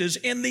captives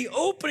and the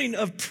opening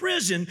of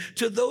prison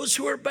to those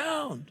who are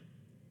bound.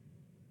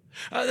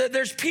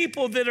 There's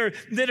people that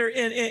are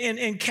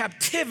in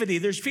captivity.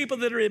 There's people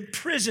that are in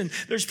prison.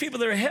 There's people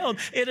that are held.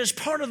 It is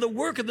part of the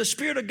work of the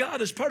Spirit of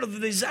God. It's part of the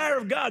desire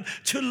of God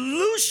to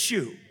loose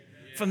you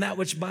from that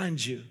which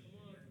binds you,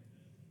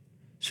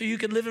 so you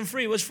can live in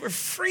freedom. It was for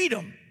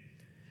freedom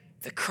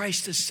that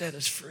Christ has set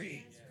us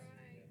free.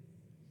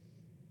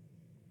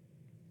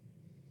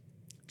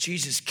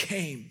 Jesus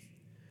came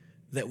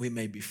that we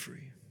may be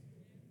free.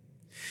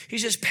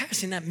 He's just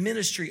passing that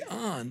ministry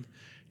on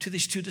to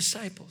these two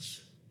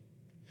disciples.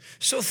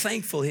 So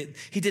thankful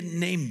he didn't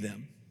name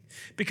them,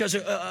 because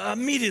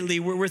immediately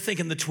we're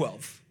thinking the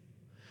 12.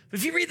 But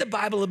if you read the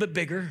Bible a little bit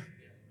bigger,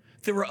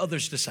 there were other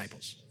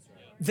disciples.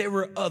 There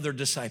were other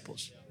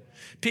disciples,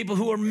 people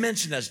who were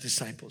mentioned as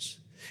disciples.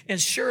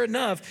 And sure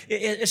enough,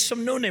 it's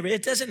some no-name.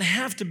 It doesn't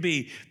have to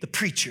be the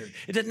preacher.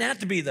 It doesn't have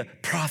to be the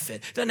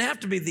prophet. It doesn't have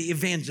to be the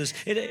evangelist.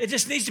 It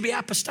just needs to be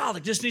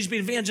apostolic. It just needs to be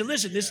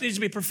evangelistic. This needs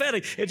to be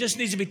prophetic. It just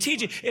needs to be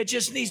teaching. It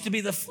just needs to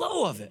be the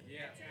flow of it.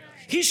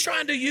 He's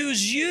trying to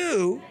use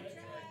you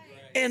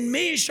and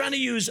me. He's trying to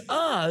use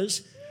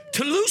us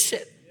to loose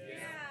it.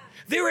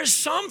 There is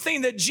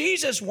something that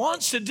Jesus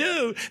wants to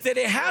do that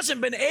he hasn't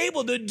been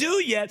able to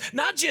do yet,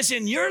 not just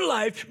in your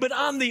life, but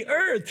on the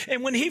earth.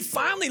 And when he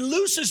finally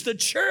looses the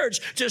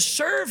church to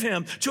serve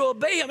him, to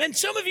obey him, and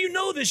some of you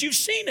know this, you've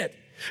seen it.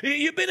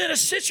 You've been in a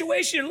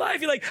situation in your life,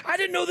 you're like, I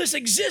didn't know this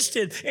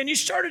existed. And you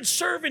started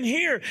serving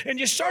here, and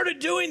you started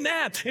doing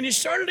that, and you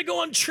started to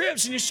go on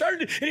trips, and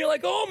and you're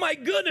like, oh my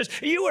goodness,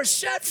 you are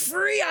set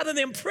free out of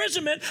the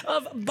imprisonment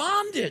of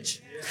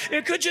bondage.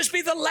 It could just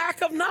be the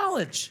lack of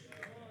knowledge.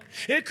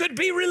 It could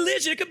be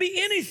religion. It could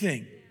be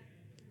anything.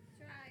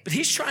 But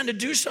he's trying to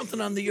do something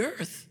on the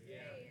earth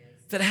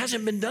that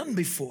hasn't been done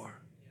before.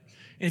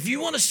 And if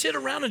you want to sit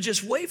around and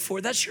just wait for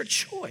it, that's your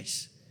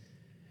choice.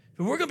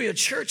 But we're going to be a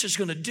church that's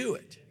going to do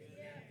it,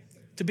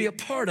 to be a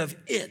part of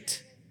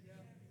it.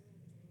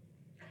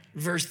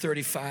 Verse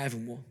 35,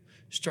 and we'll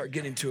start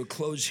getting to a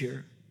close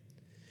here.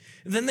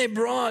 And then they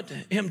brought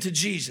him to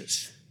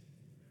Jesus.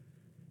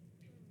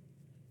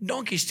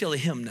 Donkey's still a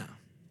him now,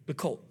 the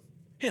colt.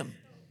 Him.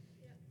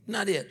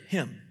 Not it,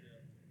 him.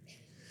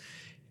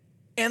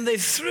 and they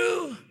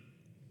threw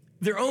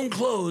their own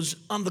clothes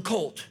on the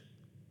colt,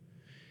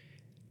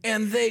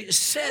 and they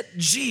set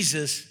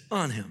Jesus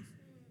on him.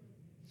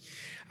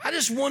 I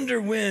just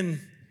wonder when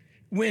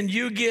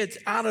you get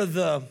out of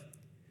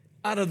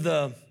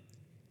the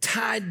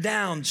tied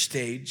down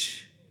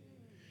stage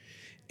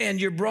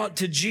and you're brought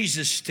to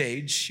Jesus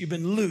stage, you've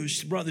been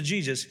loosed, brought to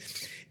Jesus,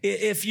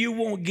 if you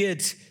won't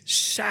get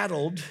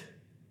saddled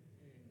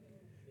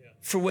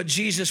for what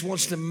Jesus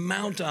wants to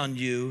mount on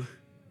you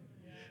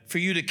for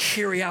you to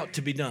carry out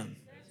to be done.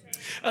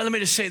 Let me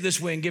just say it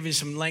this way and give you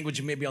some language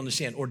you maybe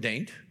understand.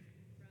 Ordained,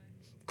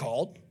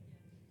 called,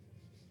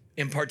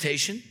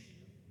 impartation.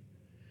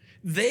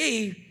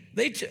 I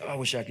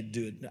wish I could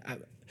do it.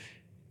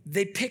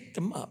 They picked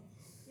them up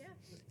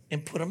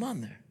and put them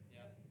on there.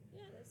 Yeah,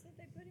 that's it.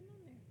 They put him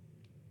on there.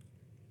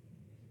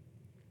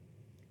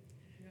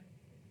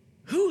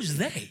 Who's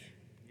they?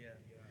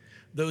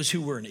 Those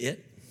who were in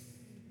it.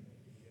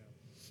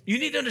 You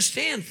need to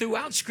understand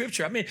throughout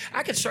Scripture. I mean,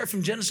 I could start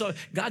from Genesis.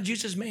 God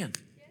uses man.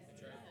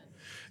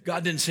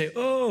 God didn't say,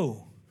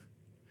 oh,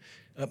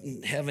 up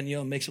in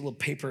heaven, makes a little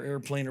paper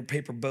airplane or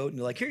paper boat, and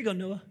you're like, here you go,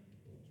 Noah.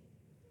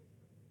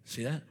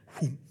 See that?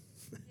 Yeah,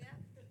 that's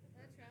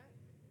right.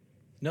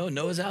 No,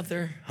 Noah's out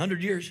there,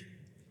 100 years.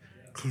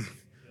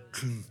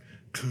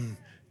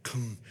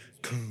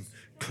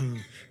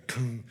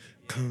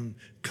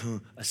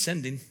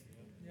 Ascending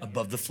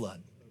above the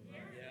flood.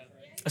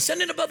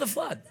 Ascending above the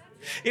flood.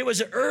 It was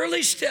the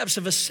early steps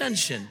of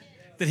ascension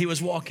that he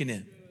was walking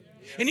in.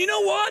 And you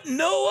know what?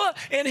 Noah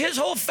and his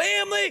whole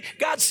family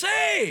got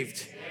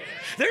saved.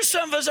 There's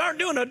some of us aren't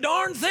doing a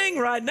darn thing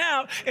right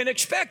now and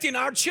expecting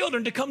our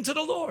children to come to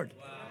the Lord.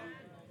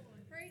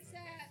 Praise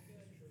that.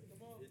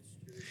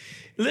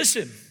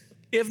 Listen,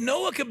 if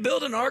Noah could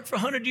build an ark for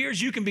 100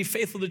 years, you can be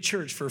faithful to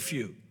church for a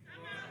few.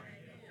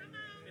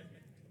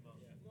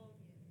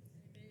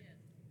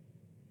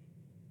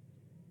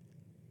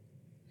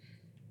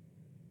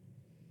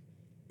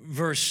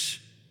 Verse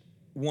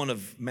 1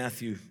 of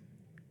Matthew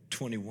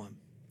 21.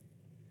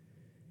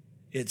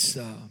 It's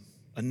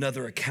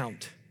another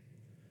account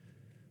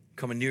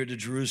coming near to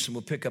Jerusalem.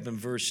 We'll pick up in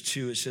verse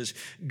 2. It says,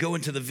 go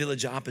into the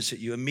village opposite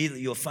you.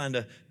 Immediately you'll find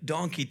a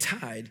donkey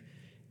tied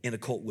and a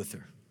colt with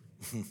her.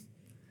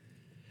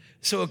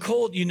 So a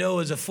colt,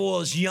 is a foal,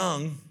 is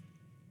young.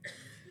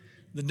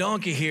 The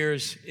donkey here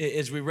is,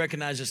 as we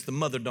recognize, it's the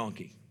mother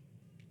donkey.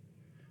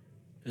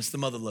 It's the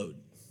mother load.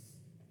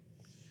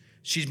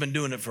 She's been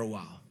doing it for a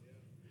while.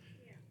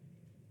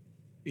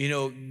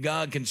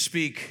 God can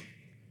speak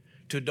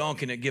to a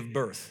donkey and give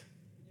birth.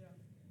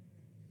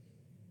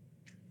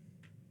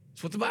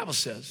 That's what the Bible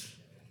says.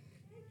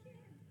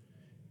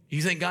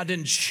 You think God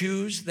didn't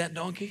choose that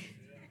donkey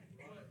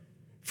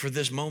for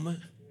this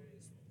moment?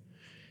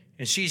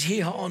 And she's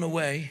hee-hawing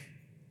away,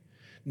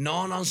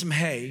 gnawing on some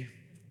hay,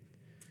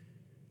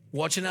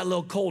 watching that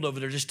little colt over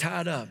there just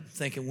tied up,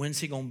 thinking, when's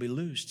he going to be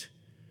loosed?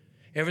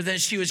 Ever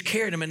since she was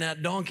carrying him in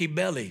that donkey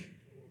belly,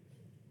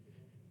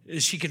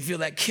 she could feel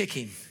that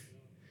kicking,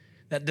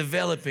 that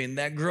developing,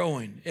 that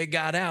growing. It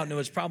got out, and it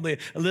was probably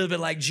a little bit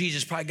like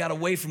Jesus, probably got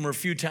away from her a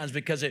few times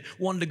because it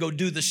wanted to go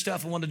do the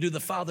stuff and wanted to do the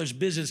Father's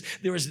business.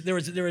 There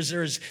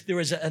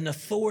was an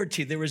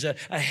authority. There was a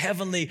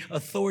heavenly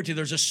authority.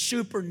 There's a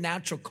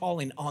supernatural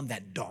calling on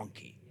that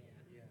donkey.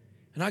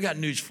 And I got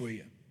news for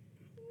you.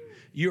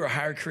 You're a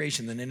higher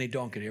creation than any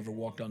donkey that ever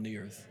walked on the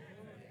earth.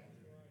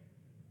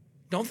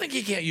 Don't think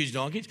he can't use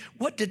donkeys.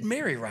 What did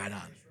Mary ride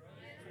on?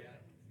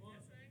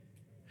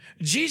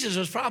 Jesus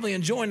was probably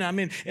enjoying that. I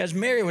mean, as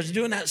Mary was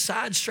doing that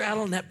side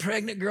straddle and that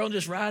pregnant girl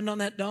just riding on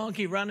that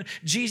donkey,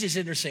 Jesus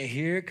in there saying,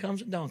 here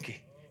comes a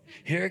donkey.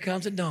 Here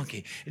comes a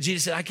donkey. And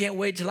Jesus said, I can't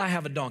wait till I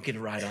have a donkey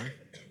to ride on.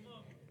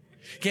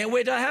 Can't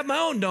wait till I have my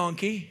own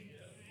donkey.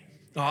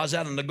 Oh, I was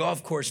out on the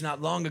golf course not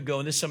long ago,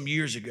 and this some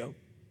years ago,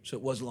 so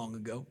it was long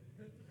ago.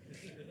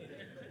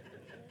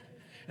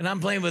 And I'm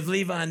playing with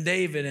Levi and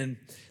David, and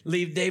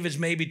David's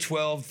maybe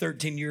 12,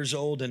 13 years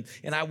old, and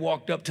I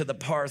walked up to the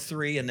par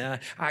 3, and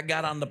I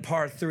got on the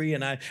par 3,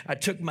 and I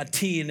took my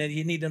tee, and then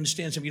you need to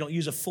understand something. You don't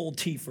use a full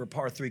tee for a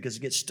par 3 because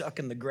it gets stuck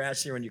in the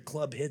grass there, and your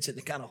club hits it, and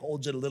it kind of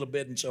holds it a little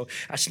bit, and so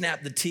I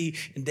snapped the tee,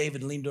 and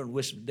David leaned over and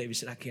whispered. David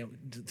said,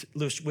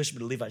 whispered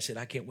to Levi, I said,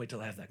 I can't wait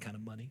till I have that kind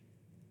of money.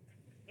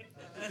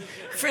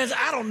 Friends,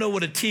 I don't know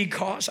what a tee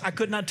costs. I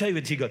could not tell you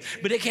what a tee costs,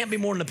 but it can't be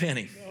more than a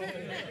penny.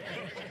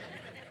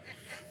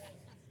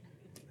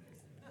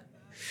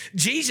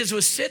 Jesus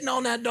was sitting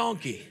on that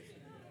donkey.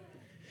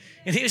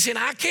 And he was saying,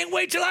 I can't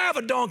wait till I have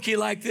a donkey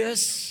like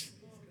this.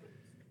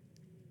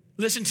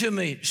 Listen to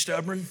me,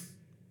 stubborn.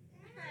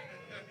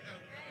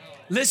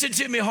 Listen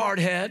to me,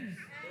 hardhead.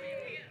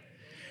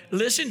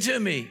 Listen to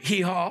me,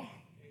 hee-haw.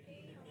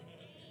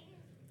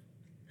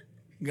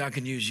 God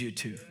can use you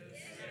too.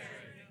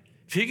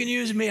 If he can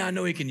use me, I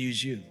know he can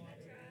use you.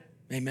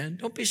 Amen.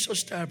 Don't be so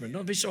stubborn.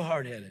 Don't be so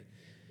hard-headed.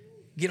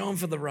 Get on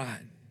for the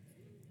ride.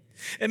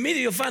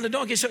 Immediately you'll find a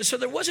donkey. So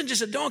there wasn't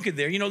just a donkey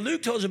there.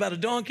 Luke tells about a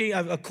donkey,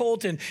 a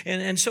colt,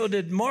 and so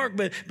did Mark,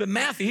 but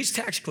Matthew, he's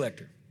a tax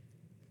collector.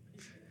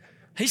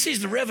 He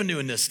sees the revenue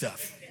in this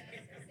stuff.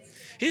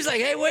 He's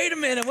like, hey, wait a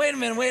minute.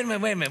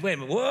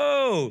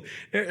 Whoa,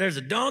 there's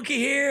a donkey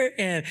here,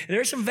 and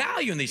there's some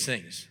value in these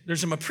things.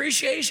 There's some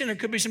appreciation. There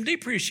could be some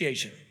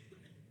depreciation.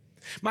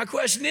 My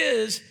question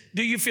is,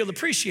 do you feel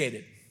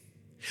appreciated?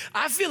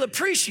 I feel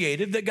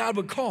appreciated that God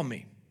would call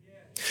me.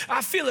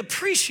 I feel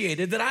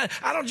appreciated that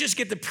I don't just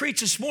get to preach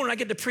this morning, I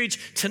get to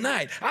preach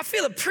tonight. I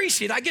feel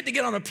appreciated. I get to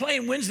get on a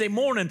plane Wednesday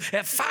morning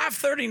at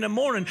 5:30 in the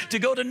morning to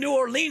go to New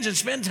Orleans and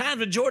spend time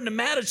with Jordan and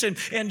Madison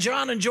and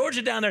John and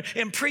Georgia down there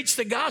and preach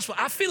the gospel.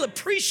 I feel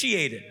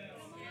appreciated.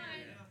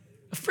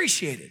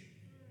 Appreciated.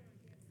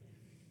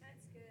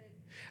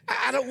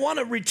 I don't want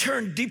to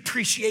return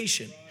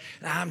depreciation.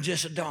 I'm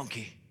just a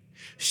donkey.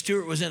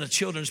 Stuart was in a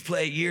children's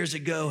play years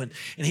ago, and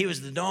he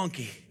was the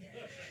donkey.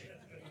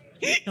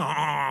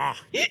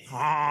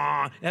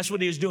 That's what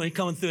he was doing. He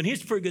coming through, and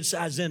he's pretty good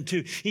size then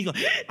too. He go,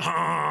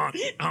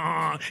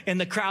 and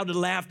the crowd would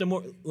laugh.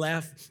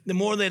 The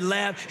more they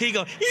laugh, he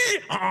go,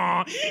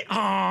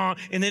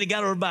 and then he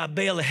got over by a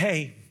bale of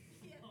hay.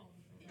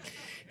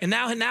 And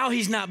now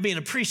he's not being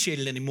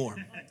appreciated anymore.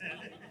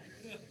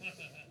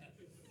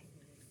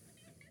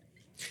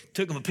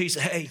 Took him a piece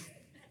of hay.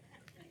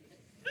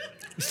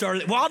 He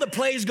started while the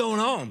play's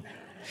going on,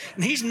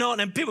 and he's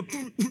nodding, and people,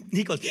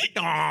 he goes,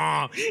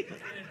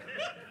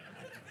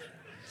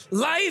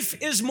 Life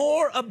is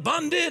more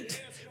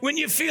abundant when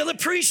you feel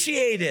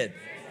appreciated.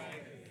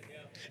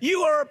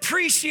 You are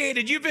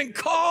appreciated. You've been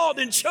called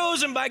and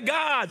chosen by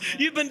God.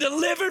 You've been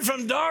delivered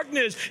from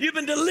darkness. You've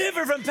been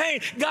delivered from pain.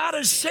 God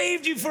has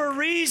saved you for a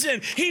reason.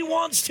 He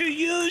wants to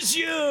use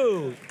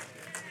you.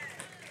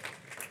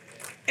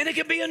 And it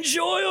can be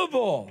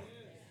enjoyable.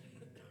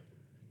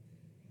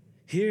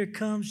 Here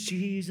comes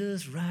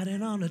Jesus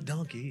riding on a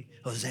donkey.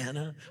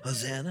 Hosanna,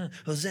 Hosanna,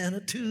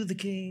 Hosanna to the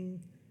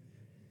King.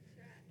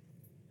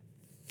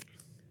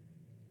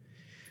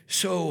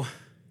 So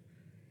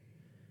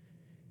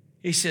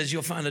he says,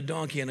 you'll find a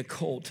donkey and a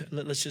colt.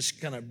 Let's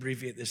just kind of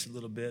abbreviate this a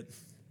little bit.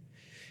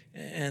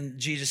 And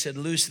Jesus said,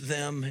 loose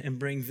them and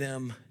bring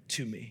them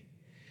to me.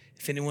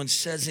 If anyone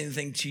says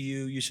anything to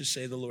you, you should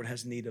say the Lord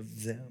has need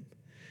of them.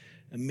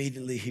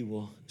 Immediately he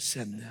will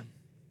send them.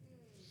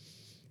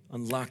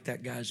 Unlock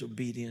that guy's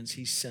obedience.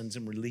 He sends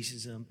them,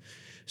 releases them.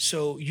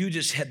 So you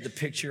just had the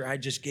picture. I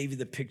just gave you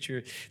the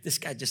picture. This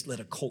guy just let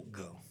a colt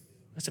go.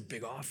 That's a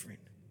big offering.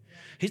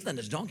 He's letting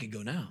his donkey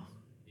go now.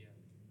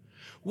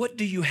 What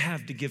do you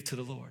have to give to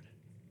the Lord?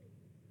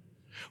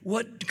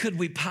 What could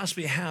we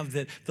possibly have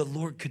that the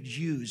Lord could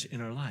use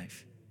in our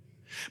life?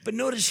 But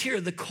notice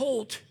here, the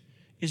colt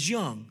is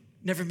young,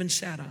 never been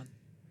sat on.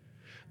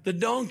 The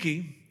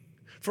donkey,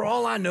 for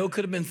all I know,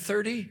 could have been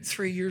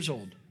 33 years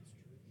old.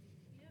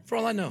 For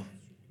all I know.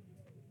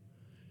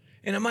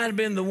 And it might have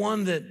been the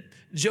one that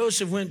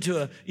Joseph went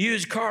to a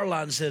used car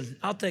lot and said,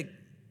 I'll take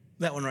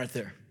that one right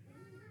there.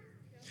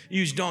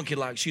 Used donkey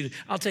locks.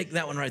 I'll take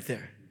that one right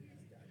there.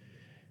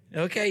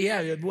 Okay, yeah,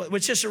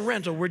 it's just a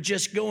rental. We're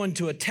just going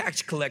to a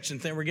tax collection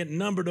thing. We're getting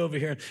numbered over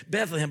here in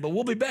Bethlehem, but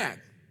we'll be back.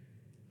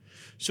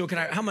 So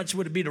how much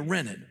would it be to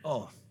rent it?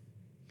 Oh,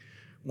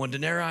 1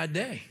 denarii a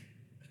day.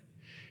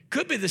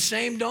 Could be the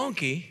same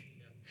donkey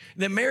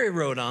that Mary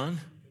rode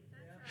on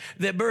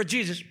that birthed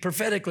Jesus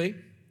prophetically.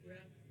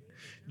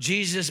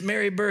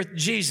 Mary birthed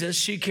Jesus.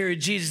 She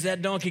carried Jesus.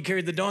 That donkey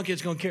carried the donkey.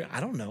 It's going to carry.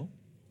 I don't know.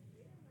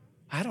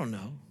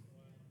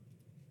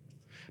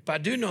 But I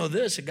do know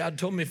this, that God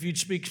told me if you'd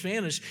speak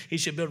Spanish, he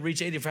should be able to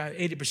reach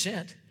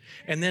 80%.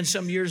 And then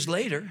some years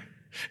later,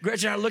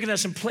 Gretchen and I are looking at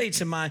some plates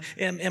in my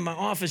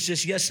office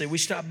just yesterday. We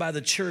stopped by the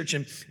church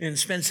and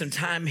spent some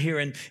time here,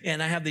 and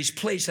I have these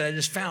plates that I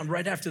just found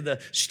right after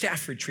the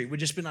staff retreat. We've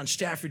just been on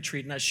staff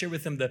retreat, and I shared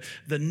with them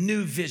the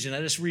new vision.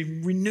 I just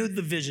renewed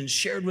the vision,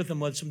 shared with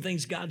them what some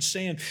things God's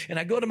saying. And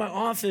I go to my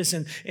office,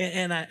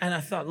 and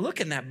I thought,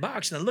 look in that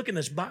box, and I look in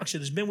this box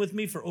that has been with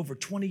me for over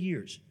 20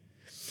 years.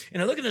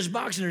 And I look in this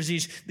box, and there's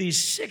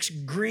these 6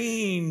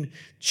 green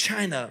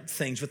china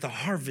things with the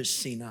harvest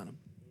scene on them.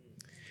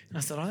 And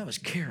I thought, that was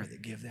Kara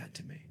that gave that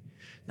to me.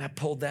 And I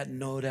pulled that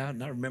note out,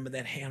 and I remember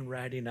that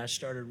handwriting, and I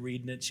started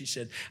reading it. She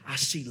said, I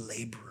see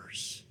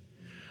laborers.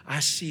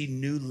 I see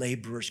new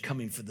laborers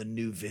coming for the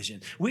new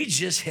vision. We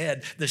just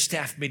had the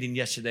staff meeting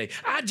yesterday.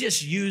 I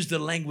just used the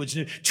language.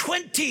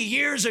 20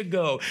 years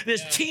ago,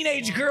 this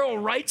teenage girl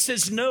writes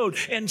this note,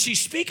 and she's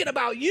speaking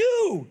about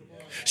you.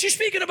 She's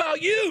speaking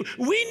about you.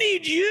 We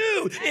need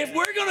you. If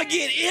we're going to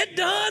get it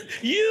done,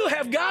 you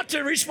have got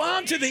to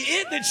respond to the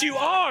it that you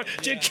are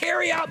to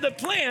carry out the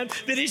plan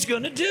that he's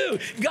going to do.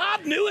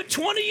 God knew it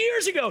 20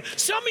 years ago.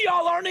 Some of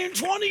y'all aren't even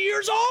 20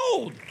 years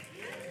old.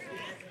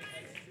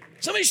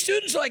 Some of these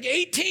students are like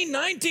 18,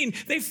 19.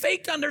 They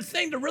faked on their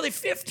thing to really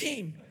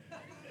 15.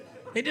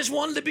 They just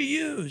wanted to be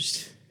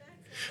used.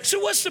 So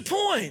what's the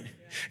point?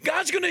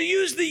 God's going to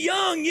use the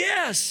young,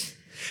 yes.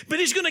 But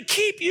he's going to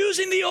keep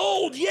using the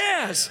old,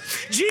 yes.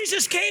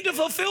 Jesus came to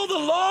fulfill the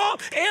law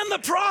and the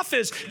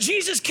prophets.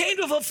 Jesus came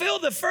to fulfill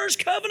the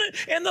first covenant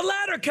and the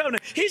latter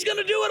covenant. He's going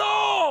to do it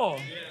all.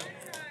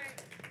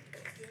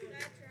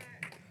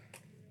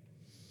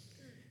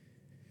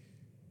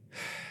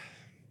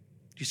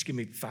 Just give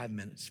me 5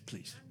 minutes,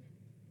 please.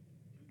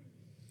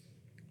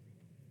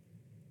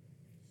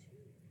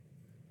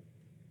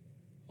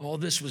 All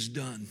this was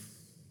done.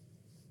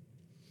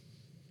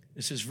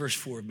 This is verse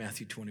 4 of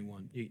Matthew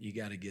 21. You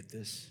got to get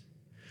this.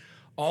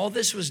 All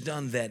this was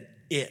done that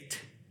it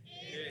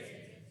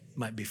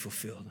might be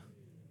fulfilled.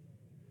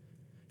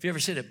 Have you ever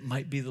said it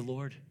might be the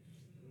Lord?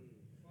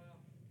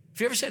 Have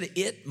you ever said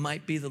it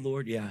might be the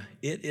Lord? Yeah,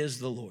 it is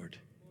the Lord.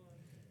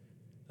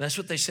 That's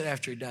what they said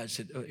after he died.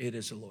 Said, oh, it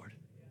is the Lord.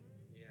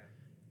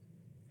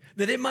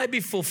 That it might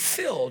be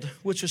fulfilled,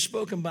 which was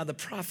spoken by the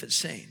prophet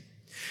saying.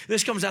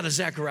 This comes out of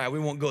Zechariah. We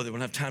won't go there. We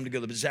don't have time to go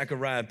there. But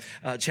Zechariah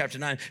chapter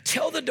 9.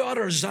 Tell the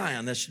daughter of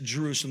Zion, that's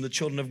Jerusalem, the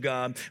children of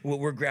God, what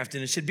we're grafted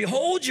in. It said,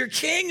 behold, your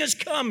king is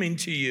coming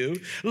to you,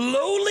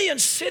 lowly and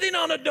sitting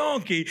on a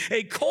donkey,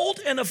 a colt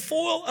and a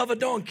foal of a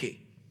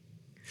donkey.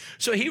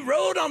 So he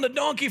rode on the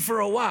donkey for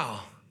a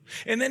while,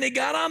 and then he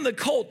got on the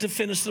colt to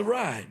finish the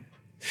ride.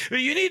 But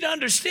you need to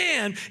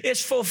understand,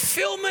 it's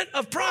fulfillment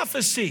of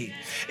prophecy.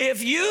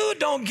 If you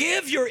don't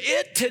give your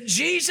it to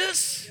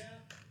Jesus,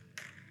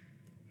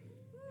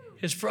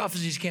 his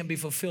prophecies can't be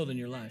fulfilled in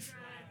your life.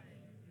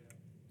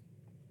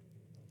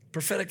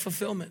 Prophetic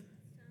fulfillment.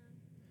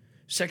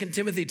 2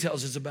 Timothy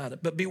tells us about it.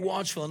 But be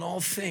watchful in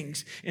all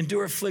things,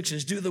 endure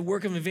afflictions, do the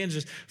work of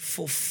evangelists,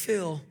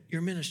 fulfill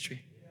your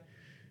ministry.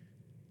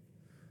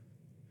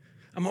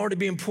 I'm already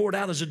being poured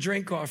out as a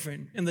drink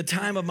offering, and the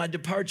time of my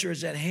departure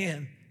is at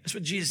hand. That's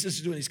what Jesus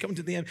is doing. He's coming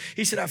to the end.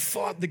 He said, I've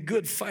fought the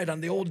good fight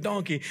on the old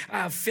donkey. I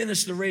have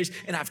finished the race,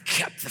 and I've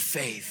kept the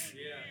faith.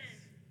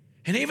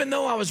 And even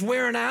though I was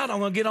wearing out, I'm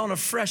going to get on a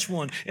fresh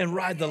one and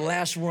ride the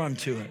last run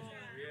to it.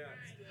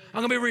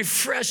 I'm going to be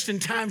refreshed in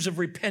times of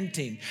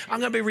repenting. I'm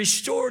going to be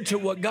restored to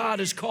what God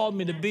has called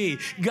me to be.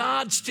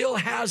 God still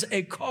has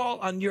a call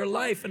on your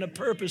life and a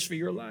purpose for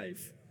your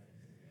life.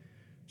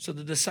 So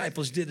the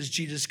disciples did as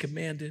Jesus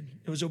commanded.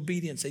 It was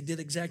obedience. They did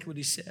exactly what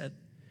he said.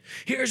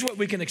 Here's what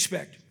we can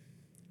expect.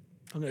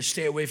 I'm going to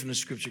stay away from the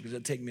scripture because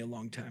it'll take me a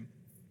long time.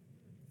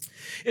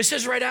 It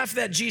says right after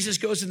that, Jesus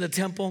goes in the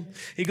temple.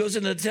 He goes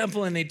into the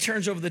temple and he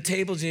turns over the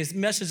tables and he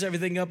messes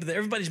everything up that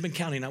everybody's been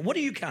counting on. What are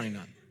you counting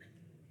on?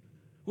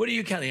 What are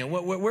you counting on?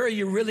 Where are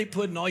you really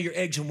putting all your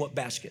eggs in what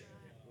basket?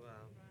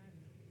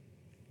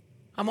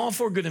 I'm all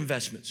for good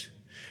investments,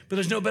 but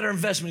there's no better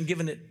investment than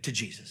giving it to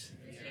Jesus.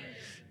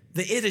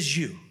 The it is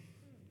you.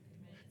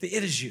 The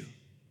it is you.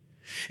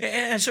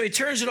 And so he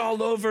turns it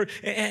all over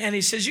and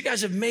he says, you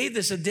guys have made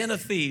this a den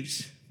of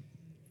thieves.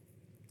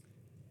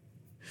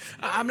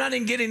 I'm not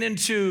even getting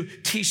into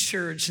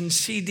T-shirts and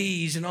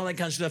CDs and all that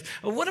kind of stuff.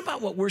 But what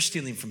about what we're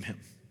stealing from him?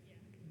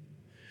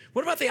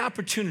 What about the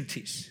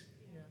opportunities?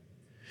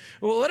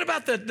 Well, what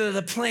about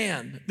the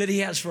plan that he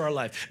has for our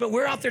life? But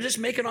we're out there just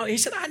making all, he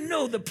said, I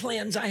know the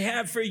plans I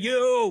have for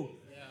you.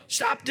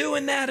 Stop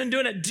doing that and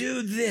doing it.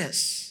 Do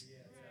this.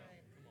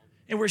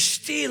 And we're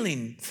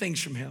stealing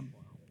things from him.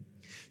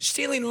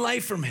 Stealing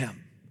life from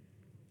him.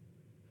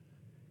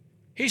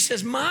 He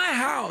says, my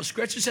house,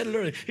 Gretchen said it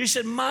earlier, he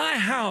said, my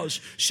house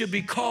should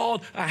be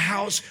called a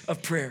house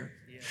of prayer.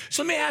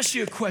 So let me ask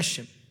you a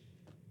question.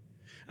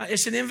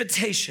 It's an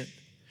invitation,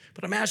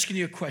 but I'm asking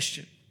you a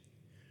question.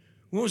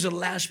 When was the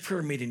last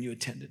prayer meeting you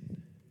attended?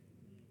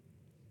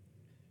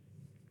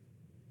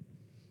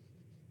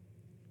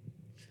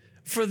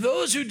 For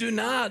those who do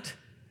not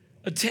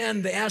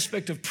attend the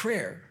aspect of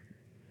prayer,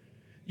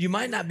 you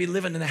might not be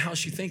living in the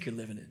house you think you're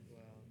living in.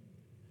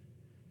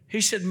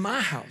 He said,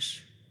 my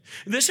house.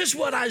 This is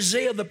what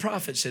Isaiah the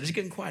prophet said. It's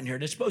getting quiet in here,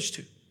 and it's supposed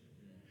to.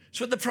 It's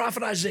what the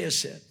prophet Isaiah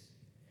said.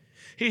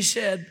 He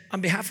said,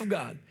 on behalf of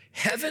God,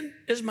 heaven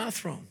is my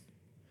throne.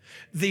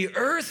 The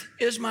earth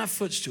is my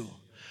footstool.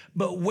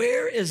 But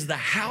where is the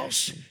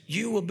house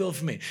you will build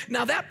for me?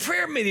 Now, that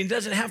prayer meeting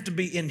doesn't have to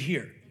be in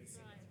here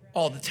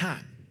all the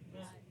time.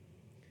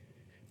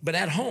 But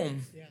at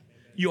home,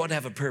 you ought to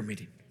have a prayer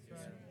meeting.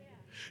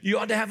 You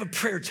ought to have a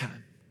prayer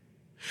time.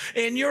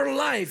 In your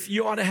life,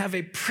 you ought to have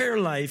a prayer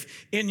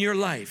life in your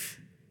life.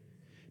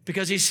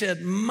 Because he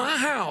said, my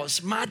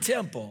house, my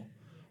temple,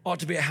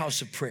 ought to be a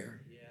house of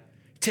prayer.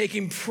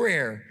 Taking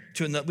prayer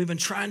to another. We've been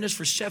trying this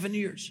for 7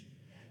 years.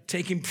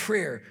 Taking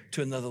prayer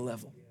to another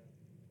level.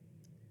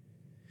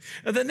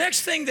 Now, the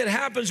next thing that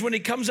happens when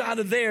he comes out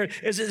of there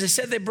is, as I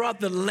said, they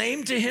brought the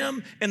lame to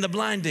him and the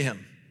blind to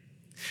him.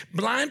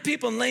 Blind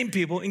people and lame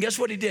people, and guess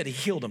what he did? He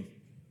healed them.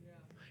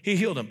 He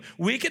healed them.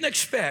 We can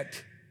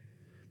expect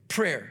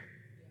prayer.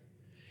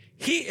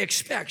 He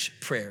expects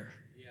prayer.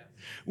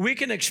 We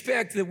can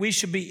expect that we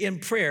should be in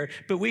prayer,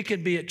 but we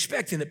can be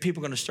expecting that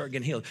people are going to start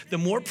getting healed. The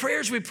more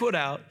prayers we put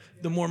out,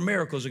 the more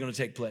miracles are going to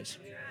take place.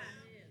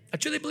 I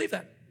truly believe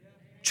that.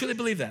 Truly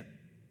believe that.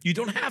 You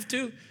don't have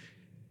to,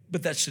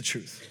 but that's the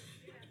truth.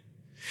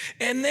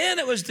 And then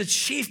it was the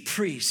chief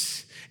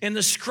priests and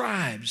the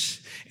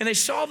scribes, and they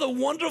saw the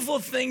wonderful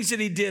things that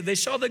he did. They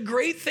saw the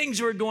great things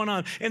that were going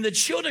on, and the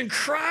children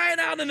cried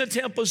out in the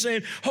temple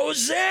saying,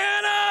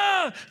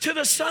 Hosanna to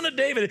the Son of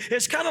David.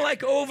 It's kind of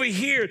like over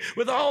here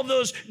with all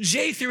those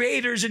J through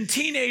 8ers and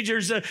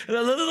teenagers, the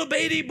little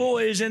baby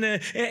boys and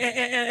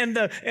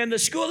the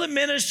school of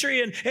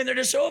ministry, and they're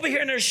just over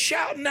here and they're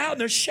shouting out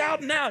and they're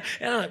shouting out.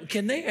 And I'm like,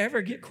 can they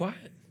ever get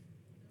quiet?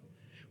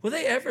 Will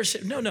they ever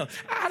say, no,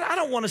 I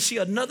don't want to see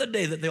another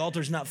day that the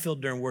altar's not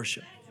filled during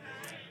worship.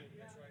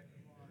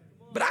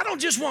 But I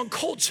don't just want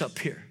colts up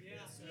here.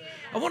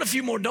 I want a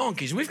few more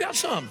donkeys. We've got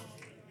some.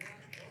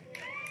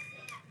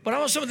 But I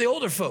want some of the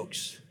older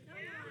folks.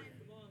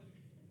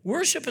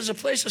 Worship is a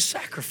place of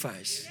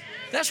sacrifice.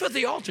 That's what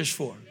the altar's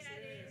for.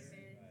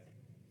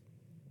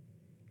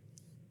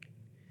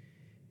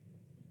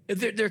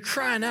 They're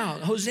crying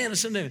out, Hosanna,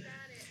 son of David.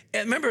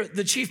 And remember,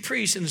 the chief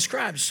priests and the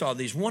scribes saw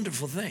these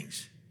wonderful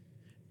things.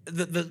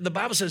 The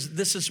Bible says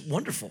this is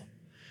wonderful.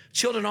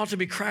 Children ought to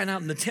be crying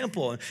out in the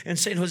temple and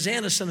saying,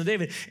 Hosanna, son of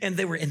David. And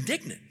they were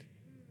indignant.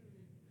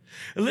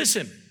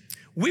 Listen,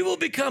 we will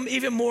become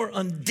even more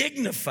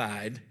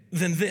undignified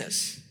than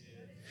this.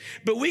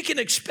 But we can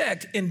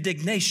expect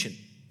indignation.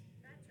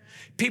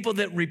 People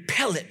that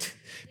repel it.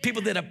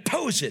 People that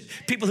oppose it.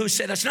 People who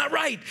say, that's not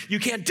right. You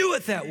can't do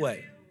it that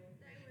way.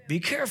 Be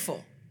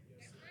careful.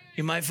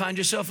 You might find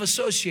yourself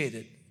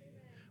associated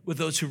with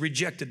those who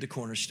rejected the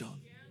cornerstone.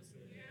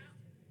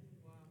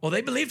 Well,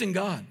 they believed in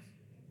God.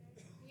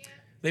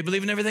 They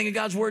believed in everything that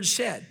God's word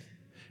said,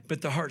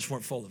 but their hearts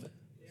weren't full of it.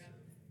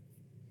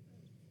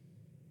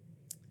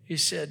 He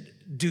said,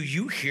 do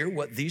you hear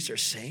what these are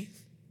saying?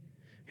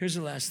 Here's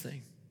the last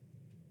thing.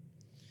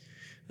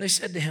 They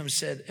said to him,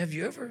 have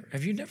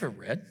you never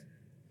read?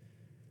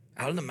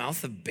 Out of the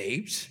mouth of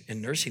babes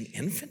and nursing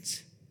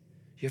infants,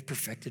 you have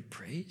perfected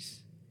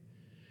praise.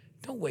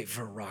 Don't wait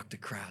for a rock to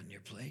cry out in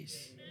your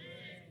place.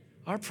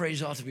 Our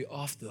praise ought to be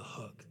off the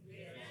hook.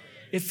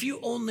 If you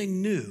only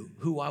knew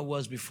who I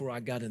was before I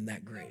got in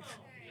that grave.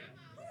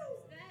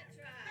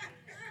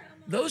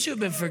 Those who have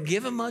been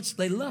forgiven much,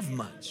 they love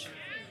much.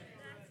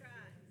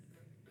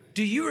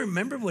 Do you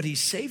remember what he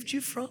saved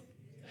you from?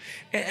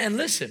 And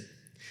listen,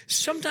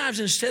 sometimes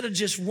instead of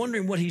just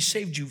wondering what he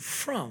saved you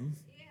from,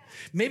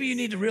 maybe you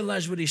need to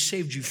realize what he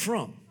saved you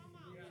from.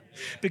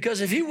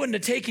 Because if he wouldn't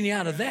have taken you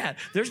out of that,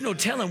 there's no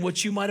telling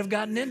what you might have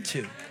gotten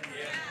into.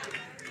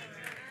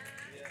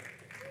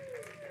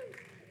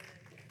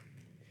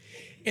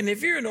 And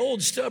if you're an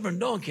old stubborn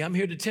donkey, I'm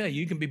here to tell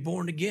you, you can be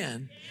born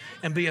again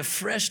and be a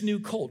fresh new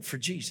colt for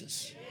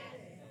Jesus.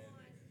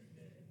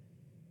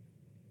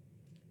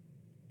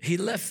 He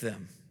left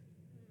them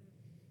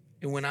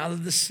and went out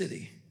of the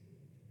city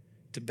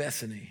to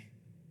Bethany.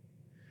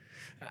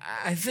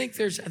 I think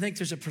there's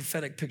a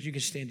prophetic picture. You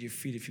can stand to your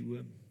feet if you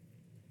would.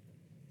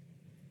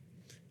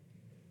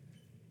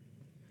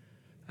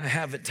 I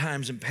have at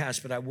times in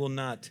past, but I will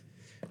not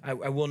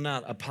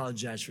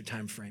apologize for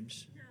time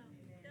frames.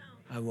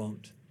 I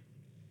won't.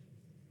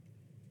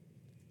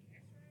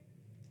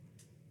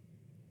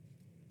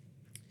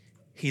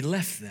 He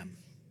left them.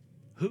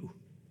 Who?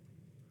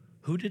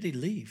 Who did he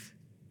leave?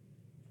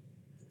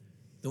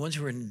 The ones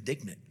who were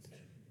indignant.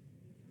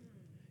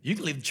 You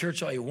can leave the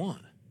church all you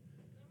want,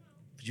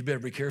 but you better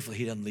be careful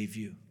he doesn't leave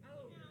you.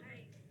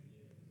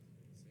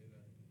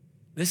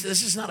 This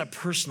is not a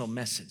personal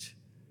message.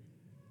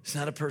 It's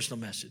not a personal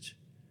message.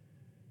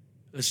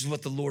 This is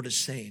what the Lord is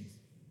saying.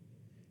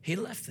 He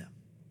left them.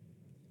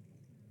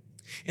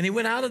 And he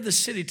went out of the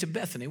city to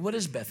Bethany. What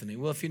is Bethany?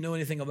 Well, if you know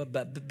anything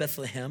about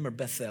Bethlehem or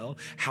Bethel,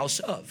 house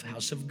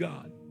of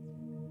God,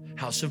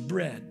 house of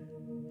bread.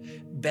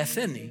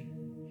 Bethany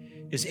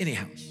is any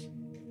house.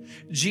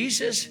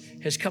 Jesus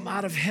has come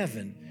out of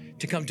heaven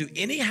to come to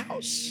any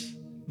house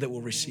that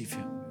will receive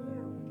him.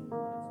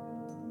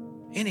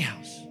 Any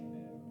house.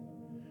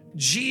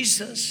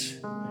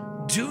 Jesus,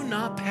 do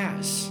not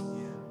pass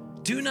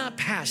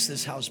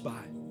this house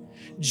by.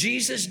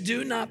 Jesus,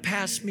 do not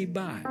pass me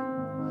by.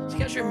 Do you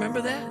guys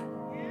remember that?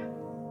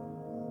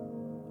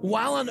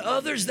 While on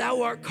others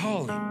thou art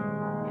calling,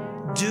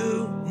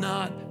 do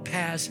not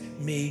pass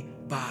me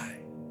by.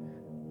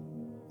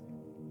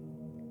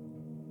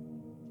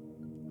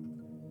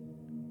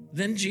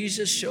 Then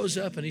Jesus shows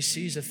up and he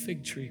sees a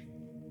fig tree.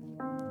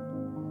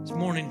 It's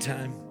morning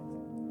time.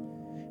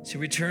 So he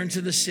returned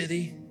to the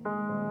city.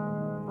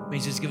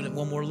 Means he's giving it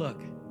one more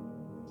look.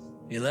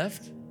 He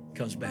left,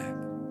 comes back.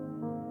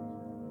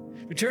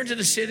 Returned to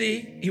the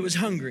city, he was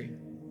hungry.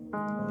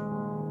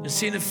 And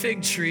seeing a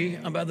fig tree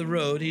by the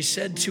road, he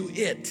said to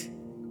it,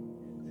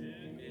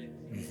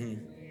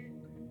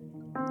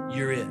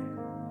 you're it.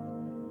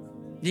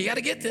 You got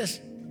to get this.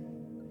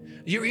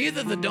 You're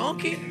either the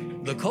donkey,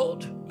 the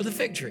colt, or the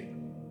fig tree.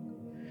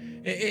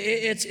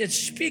 It's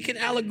speaking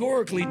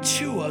allegorically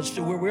to us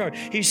to where we are.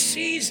 He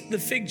sees the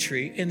fig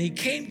tree and he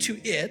came to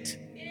it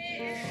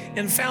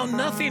and found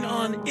nothing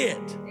on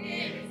it.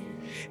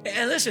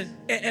 And listen,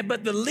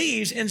 but the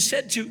leaves and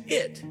said to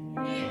it.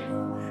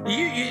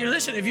 You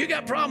listen, if you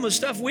got problem with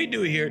stuff we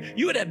do here,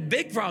 you would have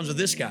big problems with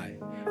this guy.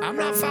 I'm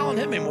not following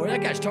him anymore.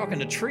 That guy's talking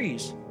to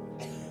trees.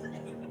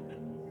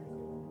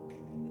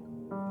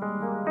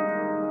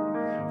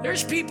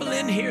 There's people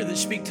in here that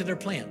speak to their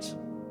plants.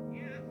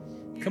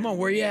 Come on,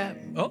 where you at?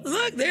 Oh,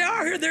 look, they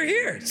are here. They're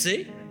here.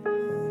 See?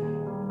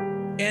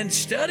 And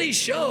study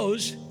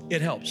shows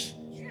it helps.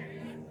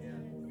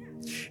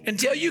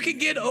 Until you can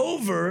get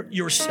over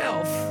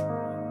yourself,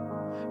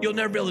 you'll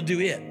never be able to do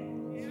it.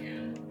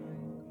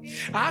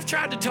 I've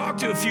tried to talk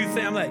to a few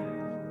things. I'm like,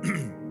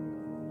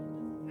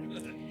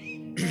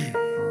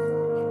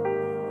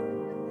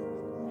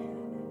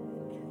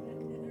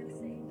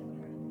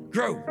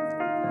 Grow.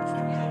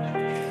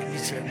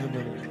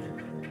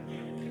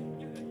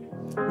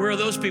 Where are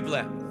those people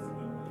at?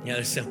 Yeah,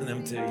 there's some of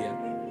them too, yeah.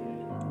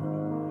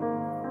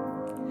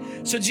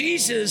 So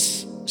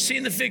Jesus,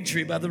 seeing the fig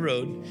tree by the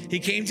road, he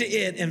came to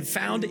it and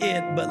found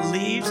it, but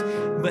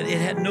it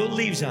had no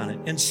leaves on it,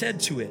 and said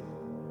to it,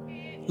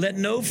 let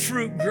no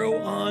fruit grow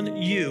on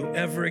you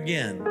ever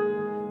again.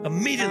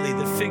 Immediately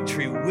the fig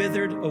tree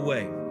withered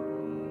away.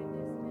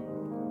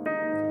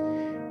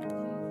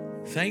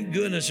 Thank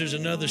goodness there's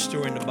another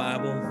story in the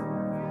Bible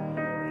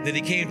that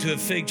he came to a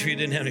fig tree that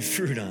didn't have any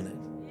fruit on it.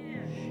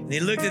 And he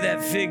looked at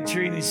that fig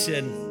tree and he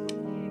said,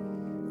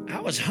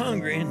 I was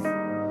hungry and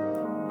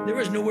there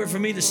was nowhere for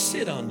me to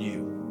sit on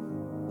you.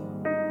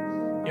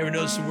 You ever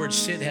notice the word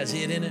sit has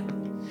it in it?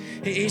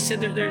 He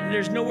said,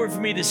 there's nowhere for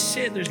me to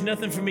sit. There's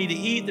nothing for me to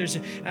eat.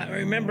 I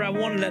remember I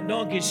wanted that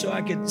donkey so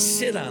I could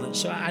sit on it.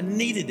 So I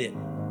needed it.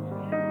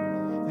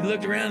 He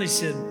looked around and he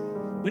said,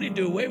 we need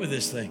to do away with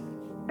this thing.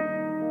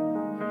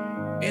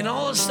 And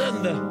all of a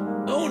sudden the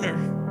owner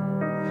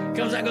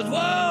comes out and goes,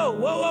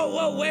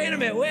 whoa, wait a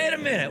minute.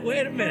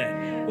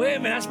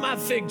 That's my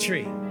fig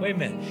tree. Wait a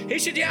minute. He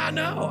said, yeah, I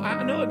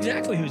know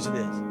exactly whose it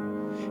is.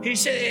 He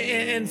said,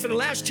 and for the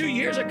last 2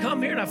 years I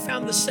come here and I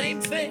found the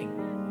same thing.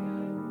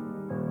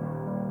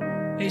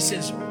 He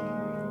says,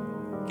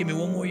 give me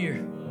one more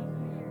year.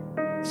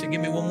 He said,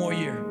 give me one more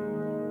year.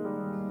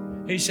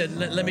 He said,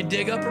 let me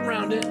dig up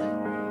around it.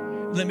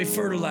 Let me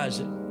fertilize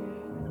it.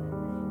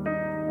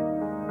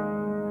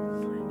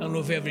 I don't know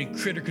if we have any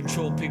critter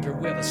control people.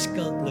 We have a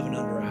skunk living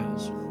under our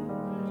house.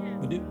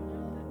 We do.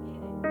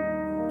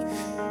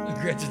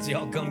 Gretchen,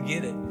 y'all come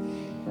get it.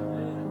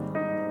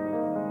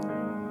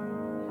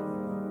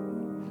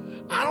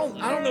 I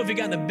don't know if he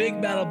got in a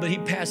big battle, but he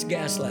passed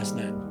gas last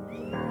night.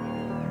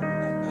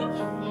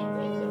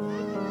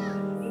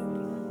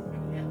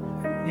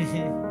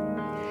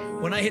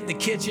 When I hit the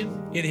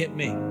kitchen, it hit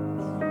me.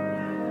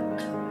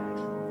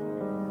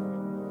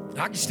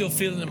 I can still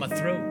feel it in my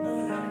throat.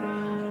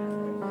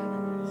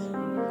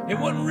 It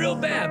wasn't real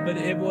bad, but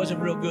it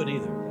wasn't real good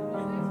either.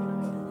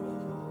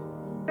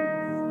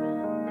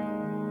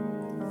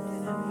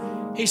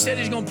 He said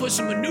he's going to put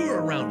some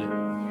manure around it.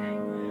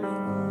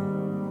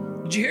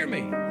 Did you hear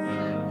me?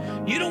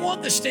 You don't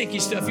want the stinky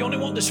stuff. You only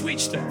want the sweet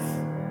stuff.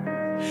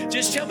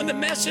 Just tell me the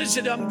message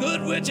that I'm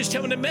good with. Just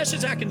tell me the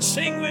message I can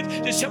sing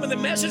with. Just tell me the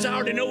message I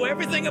already know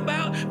everything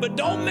about. But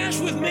don't mess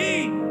with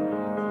me.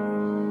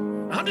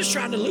 I'm just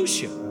trying to loose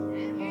you.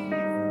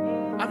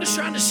 I'm just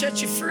trying to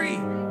set you free.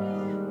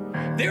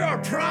 There are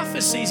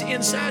prophecies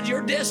inside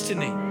your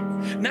destiny.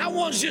 Not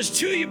ones just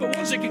to you, but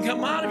ones that can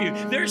come out of you.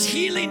 There's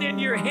healing in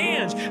your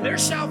hands.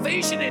 There's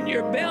salvation in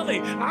your belly.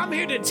 I'm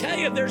here to tell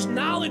you there's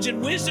knowledge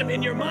and wisdom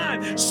in your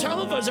mind. Some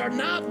of us are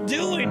not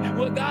doing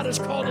what God has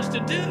called us to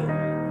do.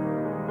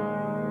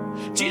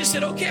 Jesus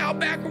said, okay, I'll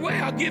back away.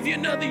 I'll give you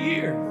another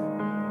year.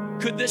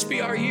 Could this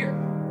be our year?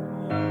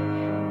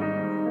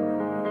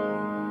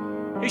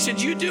 He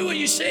said, you do what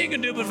you say you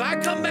can do, but if I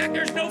come back,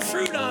 there's no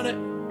fruit on it.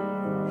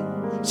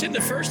 He said,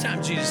 the first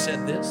time Jesus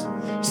said this,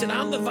 he said,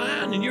 I'm the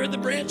vine and you're the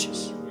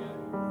branches.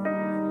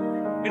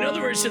 In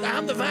other words, he said,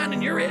 I'm the vine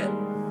and you're it.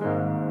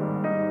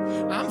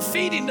 I'm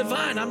feeding the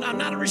vine. I'm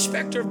not a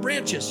respecter of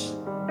branches.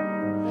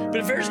 But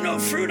if there's no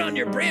fruit on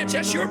your branch,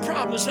 that's your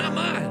problem. It's not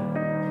mine.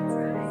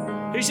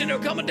 He said,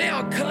 there'll come a day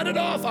I'll cut it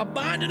off, I'll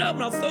bind it up,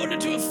 and I'll throw it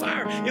into a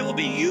fire. It will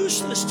be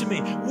useless to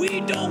me.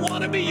 We don't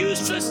want to be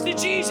useless to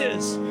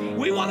Jesus.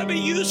 We want to be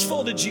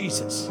useful to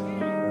Jesus.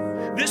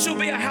 This will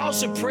be a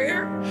house of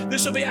prayer.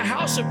 This will be a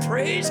house of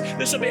praise.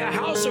 This will be a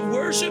house of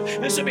worship.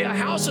 This will be a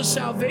house of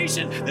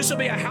salvation. This will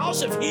be a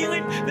house of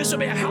healing. This will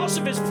be a house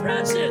of His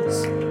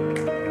presence.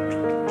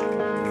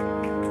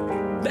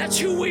 That's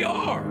who we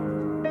are,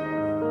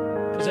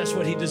 because that's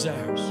what He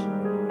desires.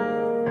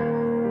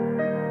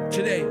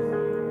 Today,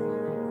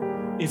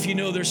 if you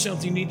know there's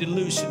something you need to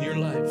loose in your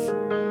life,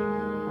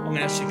 I'm going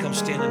to ask you to come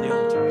stand on the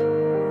altar.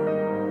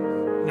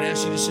 I'm going to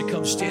ask you just to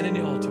come stand in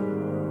the altar.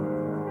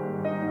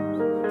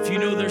 If you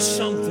know there's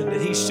something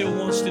that He still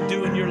wants to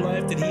do in your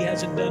life that He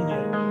hasn't done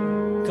yet,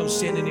 come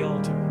stand in the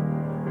altar.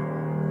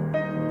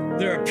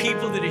 There are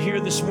people that are here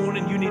this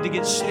morning, you need to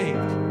get saved.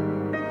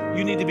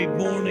 You need to be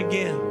born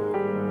again.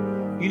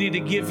 You need to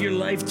give your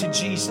life to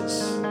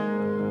Jesus.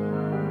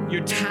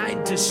 You're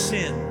tied to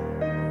sin.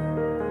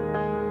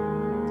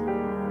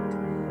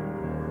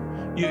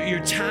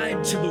 You're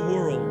tied to the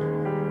world.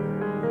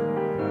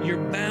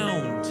 You're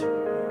bound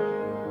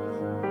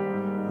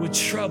with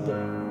trouble,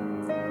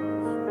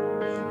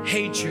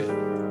 hatred,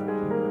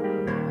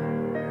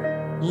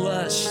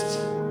 lust,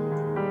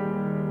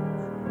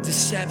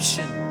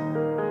 deception.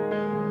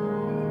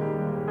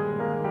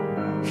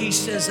 He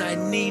says, I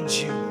need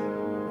you.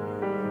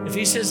 If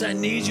He says, I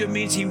need you, it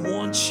means He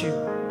wants you.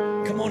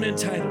 Come on in,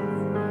 title.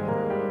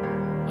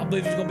 I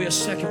believe there's going to be a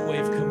second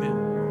wave come in.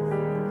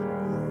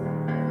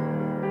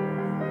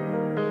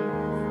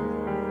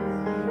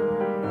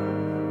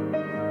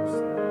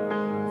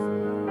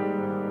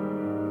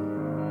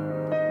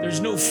 there's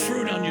no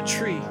fruit on your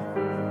tree.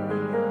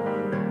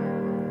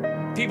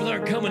 People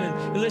aren't coming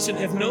and listen,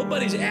 if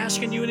nobody's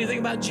asking you anything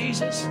about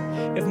Jesus,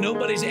 if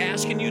nobody's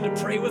asking you to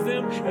pray with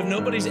them, if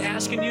nobody's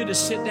asking you to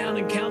sit down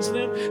and counsel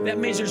them, that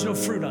means there's no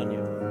fruit on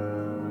you.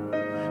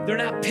 They're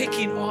not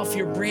picking off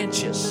your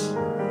branches.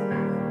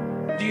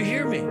 Do you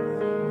hear me?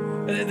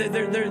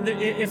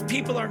 If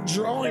people aren't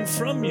drawing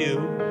from you,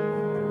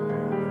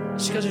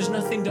 it's because there's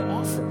nothing to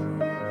offer.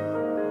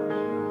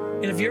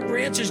 And if your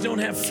branches don't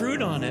have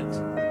fruit on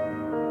it,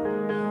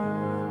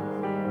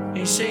 and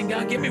you're saying,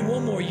 God, give me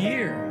one more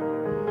year.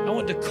 I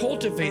want to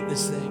cultivate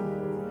this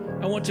thing.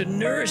 I want to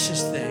nourish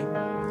this thing.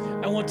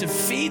 I want to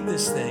feed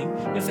this thing.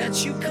 If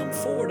that's you, come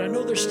forward. I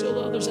know there's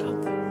still others out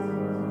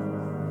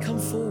there. Come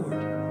forward.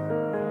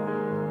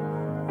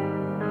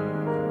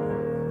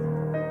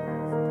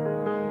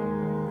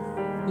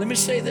 Let me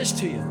say this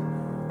to you.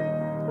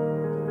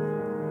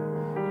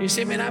 You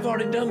say, man, I've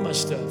already done my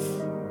stuff.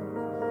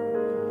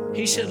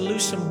 He said,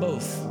 loose them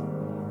both.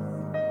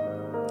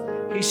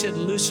 He said,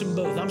 loose them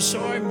both. I'm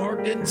sorry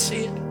Mark didn't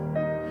see it.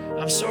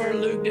 I'm sorry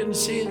Luke didn't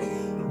see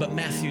it, but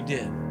Matthew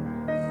did.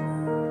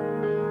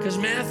 Because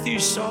Matthew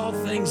saw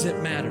things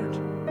that mattered.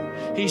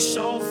 He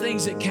saw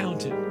things that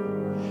counted.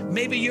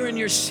 Maybe you're in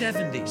your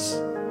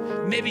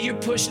 70s. Maybe you're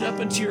pushing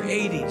up into your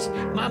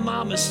 80s. My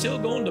mom is still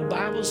going to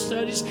Bible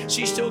studies.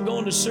 She's still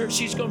going to church.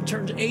 She's going to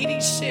turn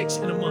 86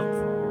 in a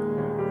month.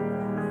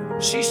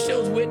 She's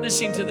still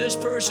witnessing to this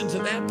person, to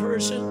that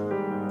person.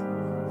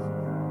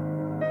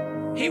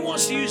 He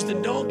wants to use the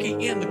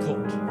donkey and the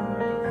colt.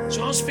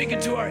 So I'm speaking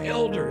to our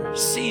elder,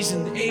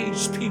 seasoned,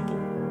 aged people.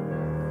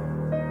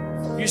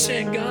 You're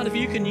saying, God, if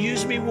you can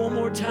use me one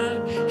more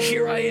time,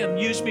 here I am.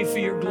 Use me for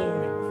your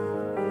glory.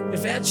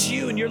 If that's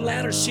you in your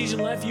latter season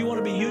life, you want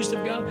to be used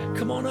of God,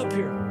 come on up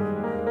here.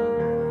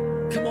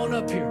 Come on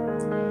up here.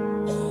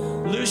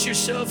 Loose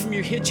yourself from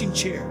your hitching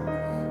chair.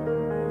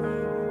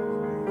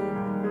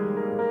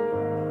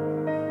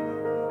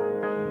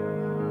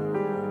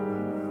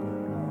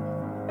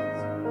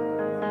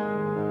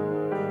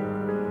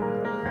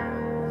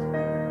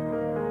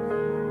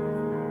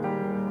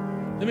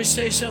 Let me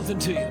say something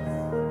to you.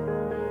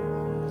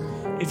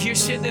 If you're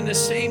sitting in the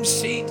same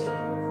seat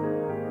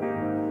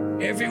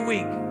every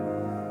week,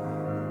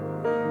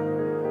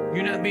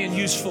 you're not being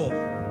useful.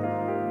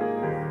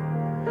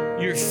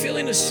 You're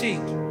filling a seat.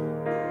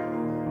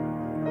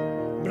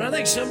 But I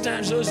think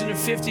sometimes those in their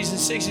 50s and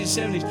 60s and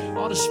 70s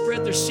ought to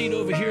spread their seat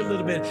over here a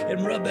little bit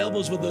and rub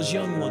elbows with those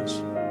young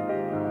ones.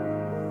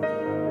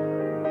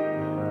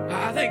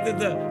 I think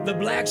that the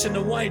blacks and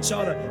the whites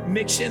ought to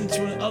mix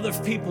into other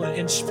people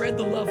and spread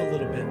the love a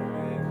little bit.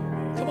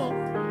 Come on.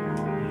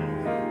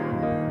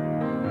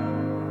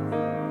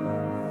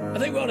 I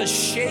think we ought to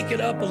shake it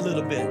up a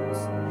little bit.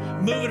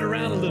 Move it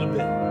around a little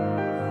bit.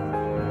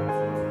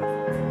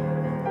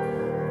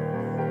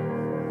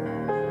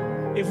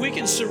 If we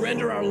can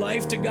surrender our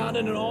life to God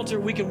in an altar,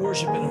 we can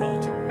worship in an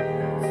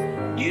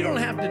altar. You don't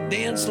have to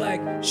dance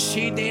like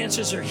she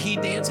dances or he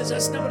dances.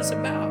 That's not what it's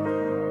about.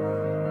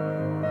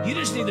 You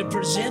just need to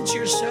present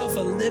yourself a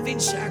living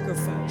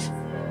sacrifice,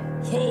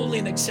 holy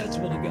and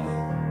acceptable to God.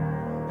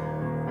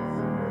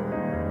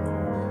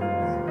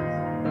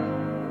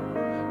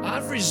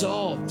 I've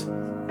resolved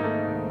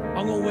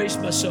I'm going to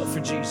waste myself for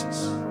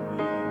Jesus.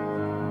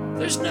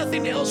 There's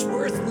nothing else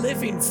worth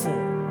living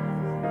for.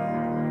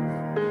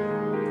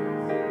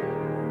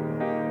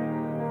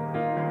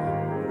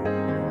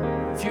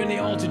 If you're in the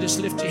altar, just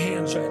lift your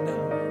hands right now.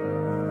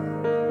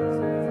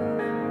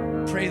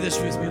 Pray this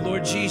with me.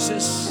 Lord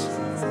Jesus,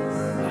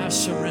 I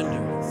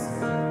surrender.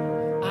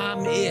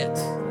 I'm it.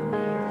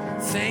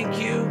 Thank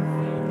you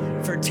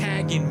for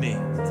tagging me.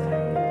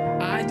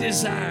 I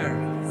desire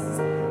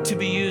to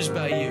be used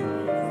by you.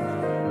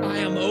 I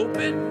am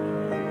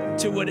open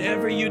to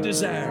whatever you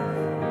desire.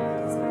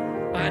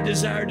 I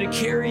desire to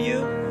carry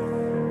you.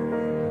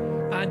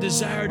 I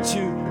desire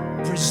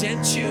to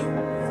present you.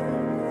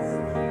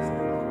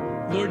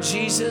 Lord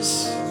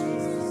Jesus,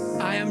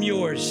 I am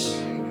yours.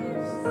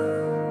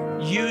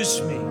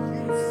 Use me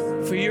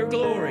for your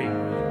glory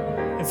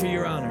and for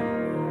your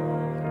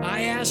honor.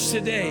 I ask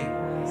today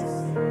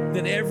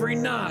that every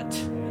knot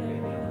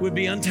would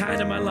be untied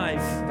in my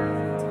life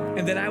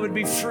and that I would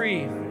be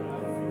free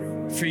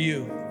for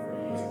you.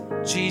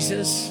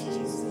 Jesus,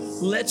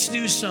 let's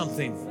do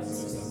something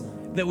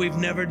that we've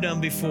never done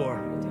before.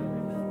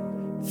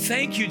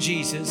 Thank you,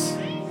 Jesus,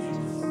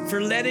 for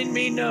letting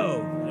me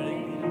know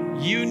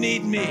you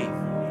need me.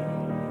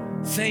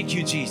 Thank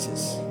you,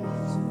 Jesus.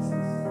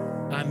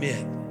 I'm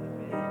it.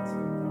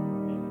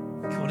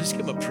 Come on, just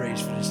give him a praise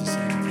for this a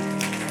second.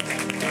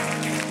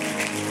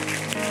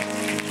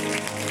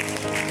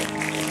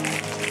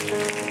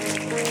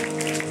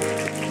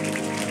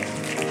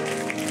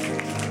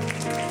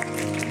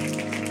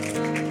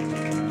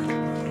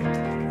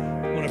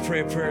 I want to pray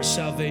a prayer of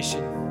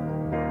salvation.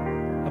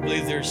 I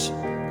believe there's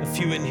a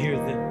few in here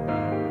that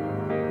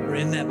are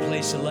in that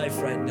place of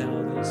life right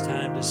now that it's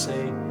time to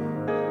say,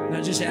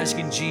 not just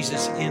asking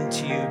Jesus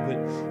into you,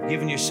 but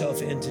giving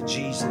yourself into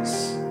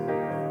Jesus.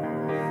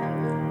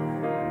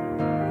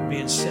 Being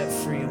being set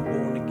free and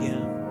born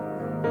again.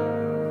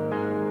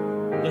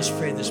 Let's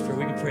pray this prayer.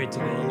 We can pray it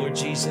together. Lord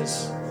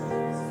Jesus,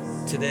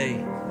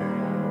 today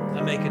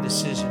I make a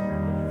decision.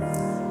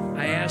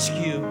 I ask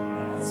you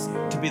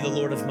to be the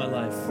Lord of my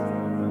life.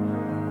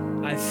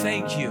 I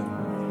thank you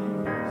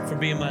for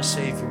being my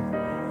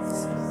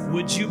Savior.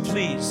 Would you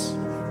please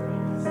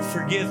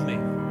forgive me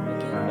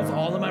of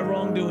all of my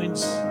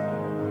wrongdoings,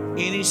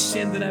 any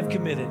sin that I've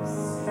committed.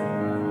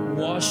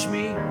 Wash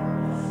me,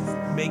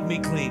 make me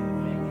clean.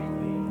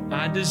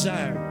 I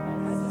desire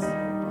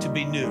to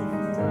be new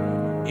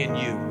in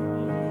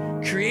you.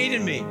 Create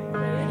in me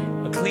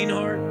a clean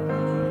heart,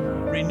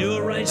 renew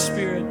a right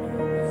spirit.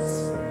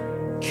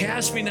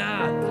 Cast me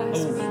not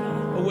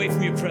away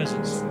from your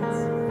presence,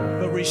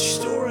 but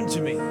restore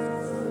unto me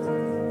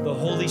the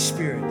Holy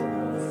Spirit.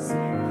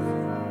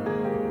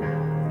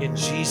 In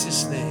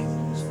Jesus' name,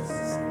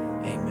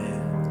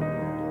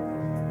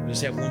 amen. We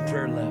just have one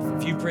prayer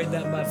left. If you prayed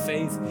that by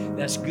faith,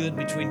 that's good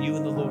between you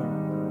and the Lord.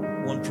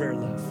 One prayer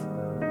left.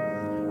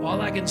 All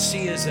I can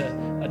see is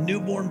a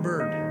newborn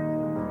bird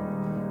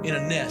in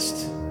a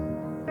nest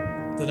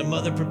that a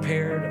mother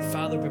prepared, a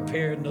father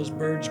prepared, and those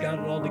birds got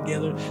it all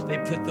together. They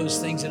put those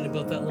things in and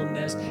built that little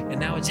nest, and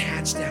now it's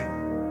hatched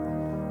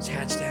out. It's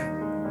hatched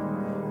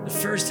out. The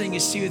first thing you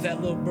see with that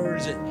little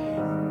bird is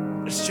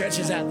it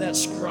stretches out that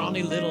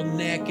scrawny little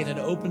neck and it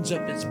opens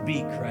up its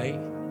beak, right?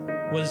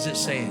 What is it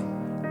saying?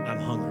 I'm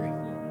hungry.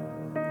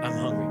 I'm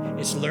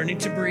hungry. It's learning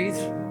to breathe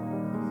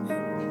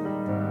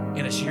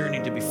and it's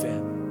yearning to be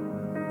fed.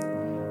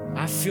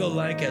 I feel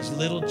like as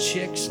little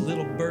chicks,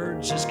 little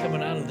birds just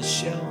coming out of the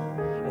shell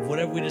of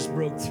whatever we just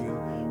broke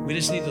through, we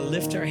just need to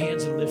lift our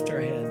hands and lift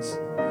our heads.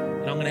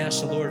 And I'm going to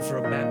ask the Lord for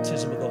a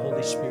baptism of the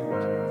Holy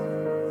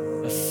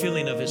Spirit, a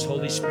filling of His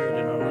Holy Spirit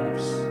in our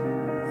lives.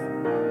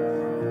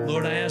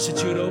 Lord, I ask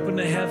that you would open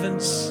the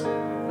heavens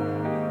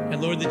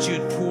and Lord, that you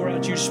would pour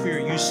out your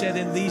Spirit. You said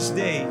in these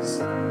days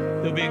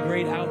there'll be a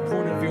great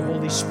outpouring of your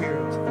Holy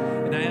Spirit.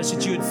 And I ask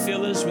that you would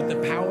fill us with the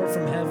power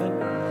from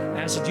heaven.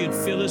 I ask that you would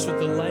fill us with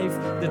the life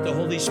that the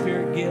Holy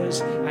Spirit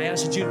gives. I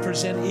ask that you would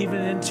present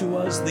even into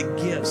us the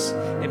gifts,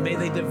 and may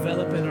they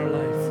develop in our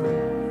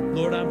life.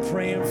 Lord, I'm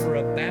praying for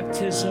a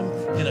baptism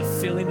and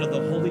a filling of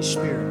the Holy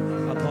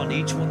Spirit upon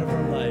each one of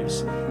our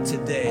lives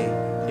today.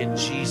 In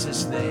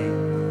Jesus'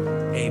 name,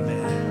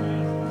 amen.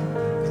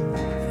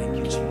 Thank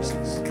you,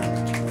 Jesus.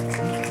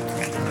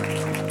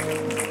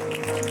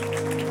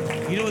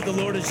 You know what the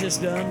Lord has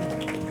just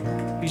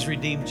done? He's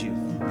redeemed you.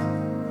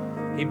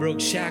 He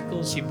broke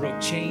shackles, He broke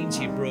chains,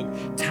 He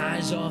broke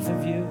ties off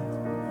of you.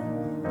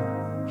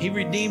 He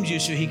redeemed you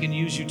so He can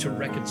use you to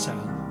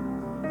reconcile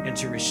and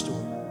to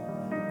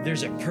restore.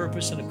 There's a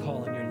purpose and a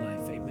call in your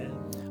life. Amen.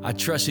 I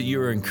trust that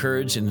you are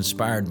encouraged and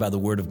inspired by the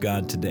Word of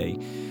God today.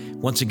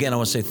 Once again, I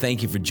want to say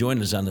thank you for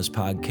joining us on this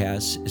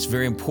podcast. It's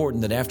very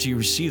important that after you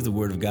receive the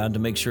Word of God, to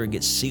make sure it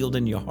gets sealed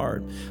in your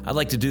heart. I'd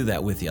like to do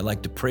that with you. I'd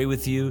like to pray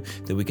with you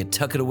that we could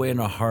tuck it away in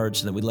our hearts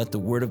and that we let the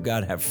Word of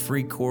God have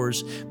free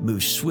course,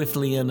 move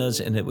swiftly in us,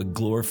 and it would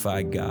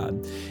glorify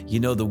God. You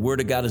know, the Word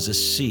of God is a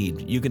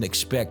seed. You can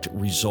expect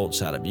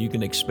results out of it. You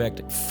can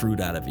expect fruit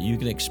out of it. You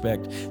can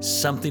expect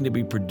something to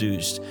be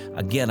produced.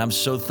 Again, I'm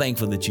so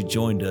thankful that you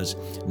joined us.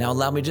 Now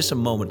allow me just a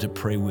moment to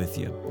pray with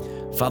you.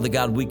 Father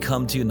God, we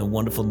come to you in the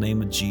wonderful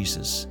name of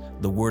Jesus,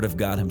 the Word of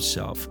God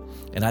Himself.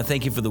 And I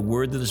thank you for the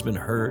word that has been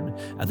heard.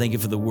 I thank you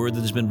for the word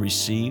that has been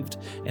received.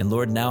 And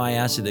Lord, now I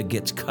ask that it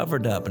gets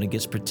covered up and it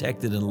gets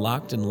protected and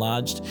locked and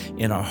lodged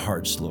in our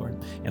hearts, Lord.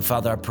 And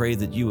Father, I pray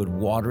that you would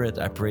water it.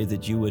 I pray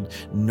that you would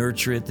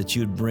nurture it, that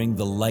you would bring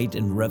the light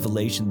and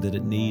revelation that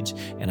it needs.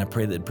 And I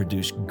pray that it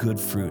produce good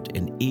fruit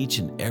in each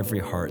and every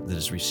heart that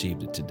has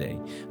received it today.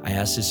 I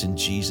ask this in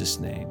Jesus'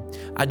 name.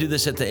 I do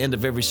this at the end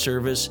of every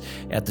service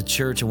at the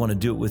church. I want to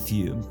do it with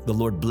you. The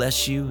Lord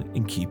bless you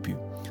and keep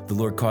you. The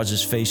Lord cause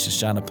His face to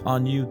shine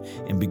upon you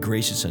and be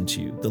gracious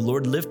unto you. The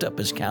Lord lift up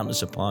His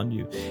countenance upon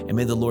you, and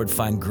may the Lord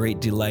find great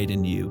delight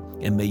in you,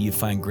 and may you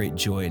find great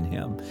joy in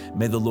Him.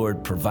 May the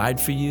Lord provide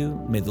for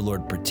you, may the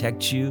Lord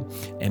protect you,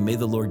 and may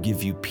the Lord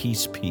give you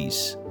peace.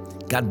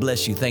 God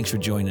bless you. Thanks for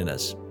joining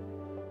us.